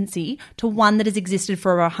its infancy to one that has existed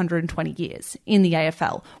for over 120 years in the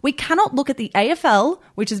AFL? We cannot look at the AFL,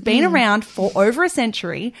 which has been around for over a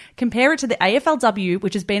century, compare it to the AFLW,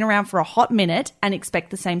 which has been around for a hot minute, and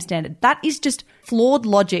expect the same standard. That is just flawed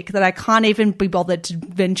logic that I can't even be bothered to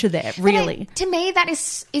venture there, really. To me, that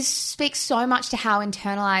speaks so much to how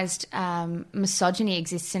internalized misogyny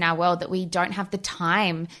exists in our world, that we don't have the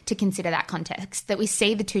time to consider that context, that we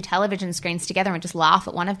see the two television screens together and just laugh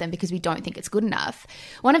at one of them because we don't think it's good enough.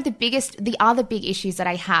 One of the other big issues that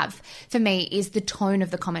I have for me is the tone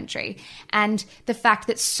of the commentary and the fact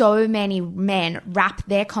that so many men wrap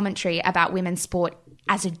their commentary about women's sport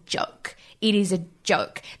as a joke. It is a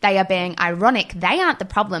joke. They are being ironic. They aren't the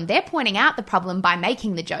problem. They're pointing out the problem by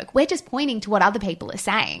making the joke. We're just pointing to what other people are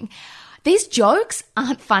saying. These jokes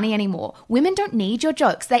aren't funny anymore. Women don't need your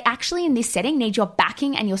jokes. They actually, in this setting, need your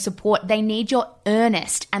backing and your support. They need your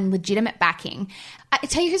earnest and legitimate backing. I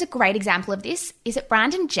tell you who's a great example of this. Is it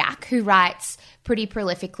Brandon Jack, who writes pretty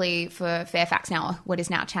prolifically for Fairfax now, what is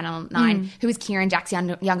now Channel 9, who is Kieran Jack's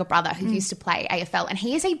younger brother who used to play AFL. And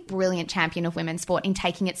he is a brilliant champion of women's sport in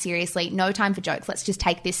taking it seriously. No time for jokes. Let's just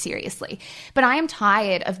take this seriously. But I am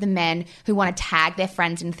tired of the men who want to tag their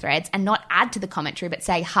friends in threads and not add to the commentary, but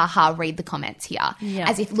say, haha, read the comments here. Yeah.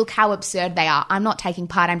 As if, look how absurd they are. I'm not taking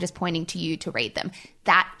part. I'm just pointing to you to read them.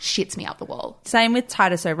 That shits me up the wall. Same with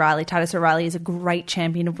Titus O'Reilly. Titus O'Reilly is a great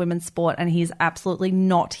champion of women's sport, and he's absolutely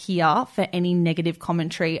not here for any negative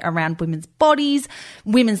commentary around women's bodies,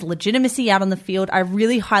 women's legitimacy out on the field. I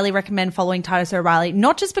really highly recommend following Titus O'Reilly,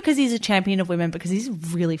 not just because he's a champion of women, because he's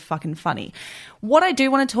really fucking funny. What I do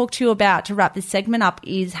want to talk to you about to wrap this segment up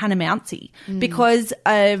is Hannah Mouncey, because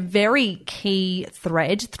a very key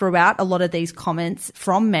thread throughout a lot of these comments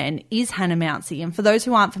from men is Hannah Mouncey. And for those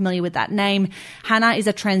who aren't familiar with that name, Hannah is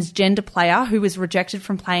a transgender player who was rejected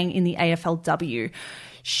from playing in the AFLW.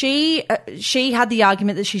 She had the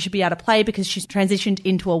argument that she should be able to play because she's transitioned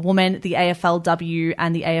into a woman. The AFLW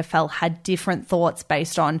and the AFL had different thoughts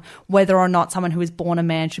based on whether or not someone who is born a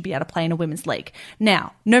man should be able to play in a women's league.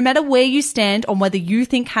 Now, no matter where you stand on whether you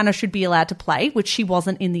think Hannah should be allowed to play, which she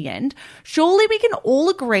wasn't in the end, surely we can all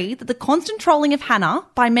agree that the constant trolling of Hannah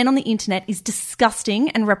by men on the internet is disgusting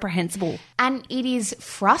and reprehensible. And it is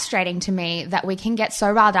frustrating to me that we can get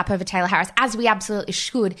so riled up over Tayla Harris, as we absolutely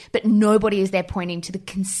should, but nobody is there pointing to the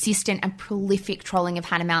consistent and prolific trolling of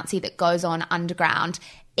Hannah Mountsie that goes on underground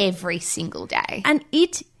every single day. And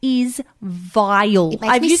it is vile.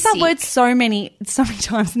 I've used that word so many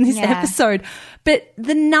times in this episode. But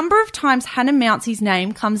the number of times Hannah Mounsie's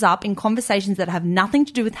name comes up in conversations that have nothing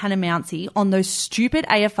to do with Hannah Mountsie on those stupid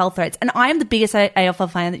AFL threads. And I am the biggest AFL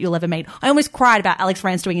fan that you'll ever meet. I almost cried about Alex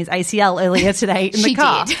Rance doing his ACL earlier today in the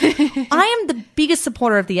car. I am the biggest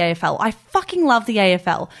supporter of the AFL. I fucking love the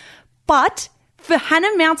AFL. But for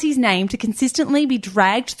Hannah Mounsie's name to consistently be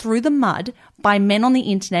dragged through the mud by men on the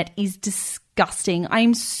internet is disgusting. I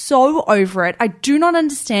am so over it. I do not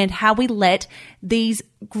understand how we let these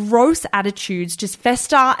gross attitudes just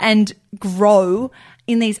fester and grow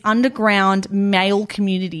in these underground male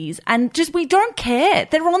communities, and just we don't care.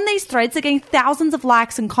 They're on these threads, they're getting thousands of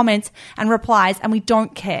likes and comments and replies, and we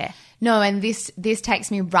don't care. No, and this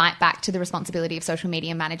takes me right back to the responsibility of social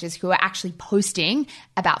media managers who are actually posting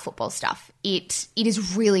about football stuff. It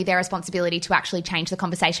is really their responsibility to actually change the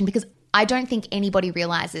conversation, because I don't think anybody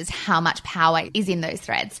realizes how much power is in those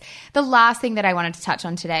threads. The last thing that I wanted to touch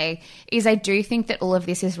on today is I do think that all of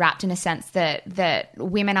this is wrapped in a sense that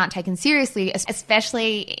women aren't taken seriously,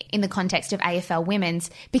 especially in the context of AFL women's,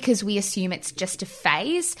 because we assume it's just a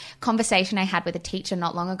phase. Conversation I had with a teacher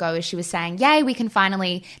not long ago is she was saying, yay,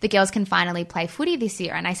 the girls can finally play footy this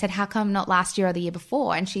year. And I said, how come not last year or the year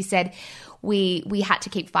before? And she said, we had to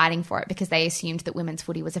keep fighting for it because they assumed that women's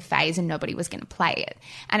footy was a phase and nobody was going to play it.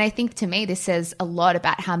 And I think to me this says a lot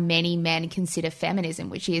about how many men consider feminism,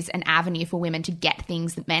 which is an avenue for women to get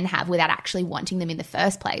things that men have without actually wanting them in the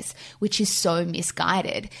first place, which is so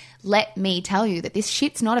misguided. Let me tell you that this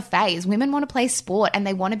shit's not a phase. Women want to play sport and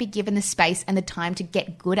they want to be given the space and the time to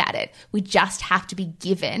get good at it. We just have to be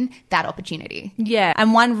given that opportunity. Yeah,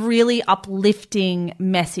 and one really uplifting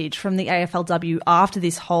message from the AFLW after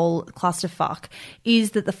this whole clusterfuck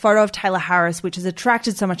is that the photo of Tayla Harris, which has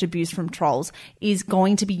attracted so much abuse from trolls, is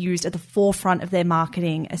going to be used at the forefront of their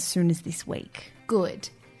marketing as soon as this week. Good.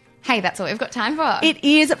 Hey, that's all we've got time for. It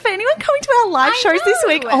is. For anyone coming to our live shows this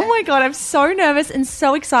week, oh my God, I'm so nervous and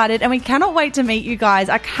so excited, and we cannot wait to meet you guys.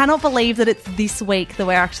 I cannot believe that it's this week that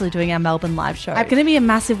we're actually doing our Melbourne live show. It's going to be a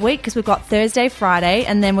massive week because we've got Thursday, Friday,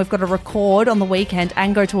 and then we've got to record on the weekend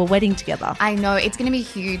and go to a wedding together. I know, it's going to be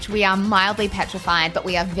huge. We are mildly petrified, but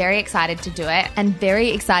we are very excited to do it, and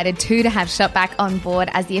very excited too to have Shopback on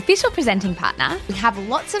board as the official presenting partner. We have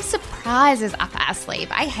lots of surprises up our sleeve.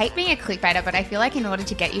 I hate being a clickbaiter, but I feel like in order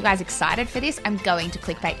to get you guys excited for this, I'm going to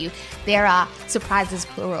clickbait you. There are surprises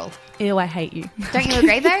plural. Ew, I hate you. Don't you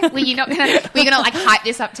agree though? Were you gonna like hype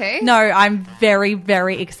this up too? No, I'm very,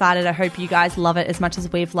 very excited. I hope you guys love it as much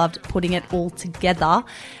as we've loved putting it all together.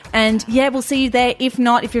 And yeah, we'll see you there. If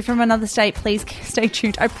not, if you're from another state, please stay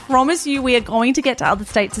tuned. I promise you we are going to get to other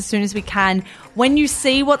states as soon as we can. When you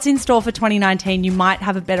see what's in store for 2019, you might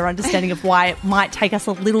have a better understanding of why it might take us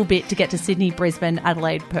a little bit to get to Sydney, Brisbane,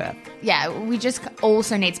 Adelaide, Perth. Yeah, we just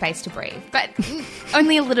also need space to breathe, but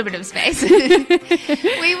only a little bit of space.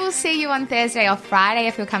 We will see you on Thursday or Friday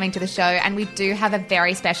if you're coming to the show, and we do have a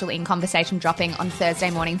very special In Conversation dropping on Thursday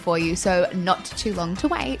morning for you, so not too long to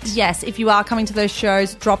wait. Yes, if you are coming to those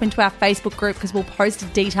shows, drop into our Facebook group because we'll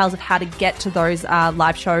post details of how to get to those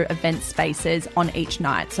live show event spaces on each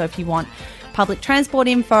night. So if you want public transport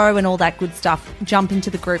info and all that good stuff, jump into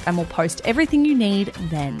the group and we'll post everything you need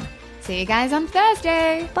then. See you guys on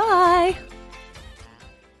Thursday. Bye.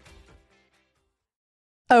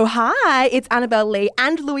 Oh, hi, it's Annabelle Lee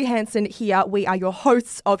and Louis Hanson here. We are your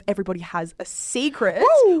hosts of Everybody Has a Secret.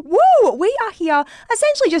 Woo! Woo! We are here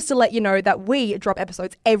essentially just to let you know that we drop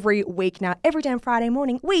episodes every week now. Every damn Friday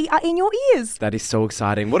morning, we are in your ears. That is so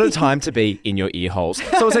exciting. What a time to be in your ear holes.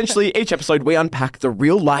 So essentially, each episode we unpack the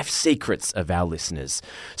real life secrets of our listeners.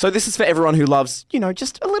 So this is for everyone who loves,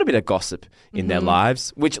 just a little bit of gossip in their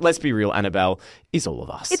lives, which, let's be real, Annabelle, is all of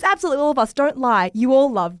us. It's absolutely all of us. Don't lie. You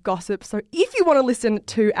all love gossip. So if you want to listen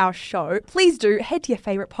to our show, please do head to your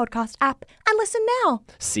favourite podcast app and listen now.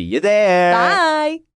 See you there. Bye.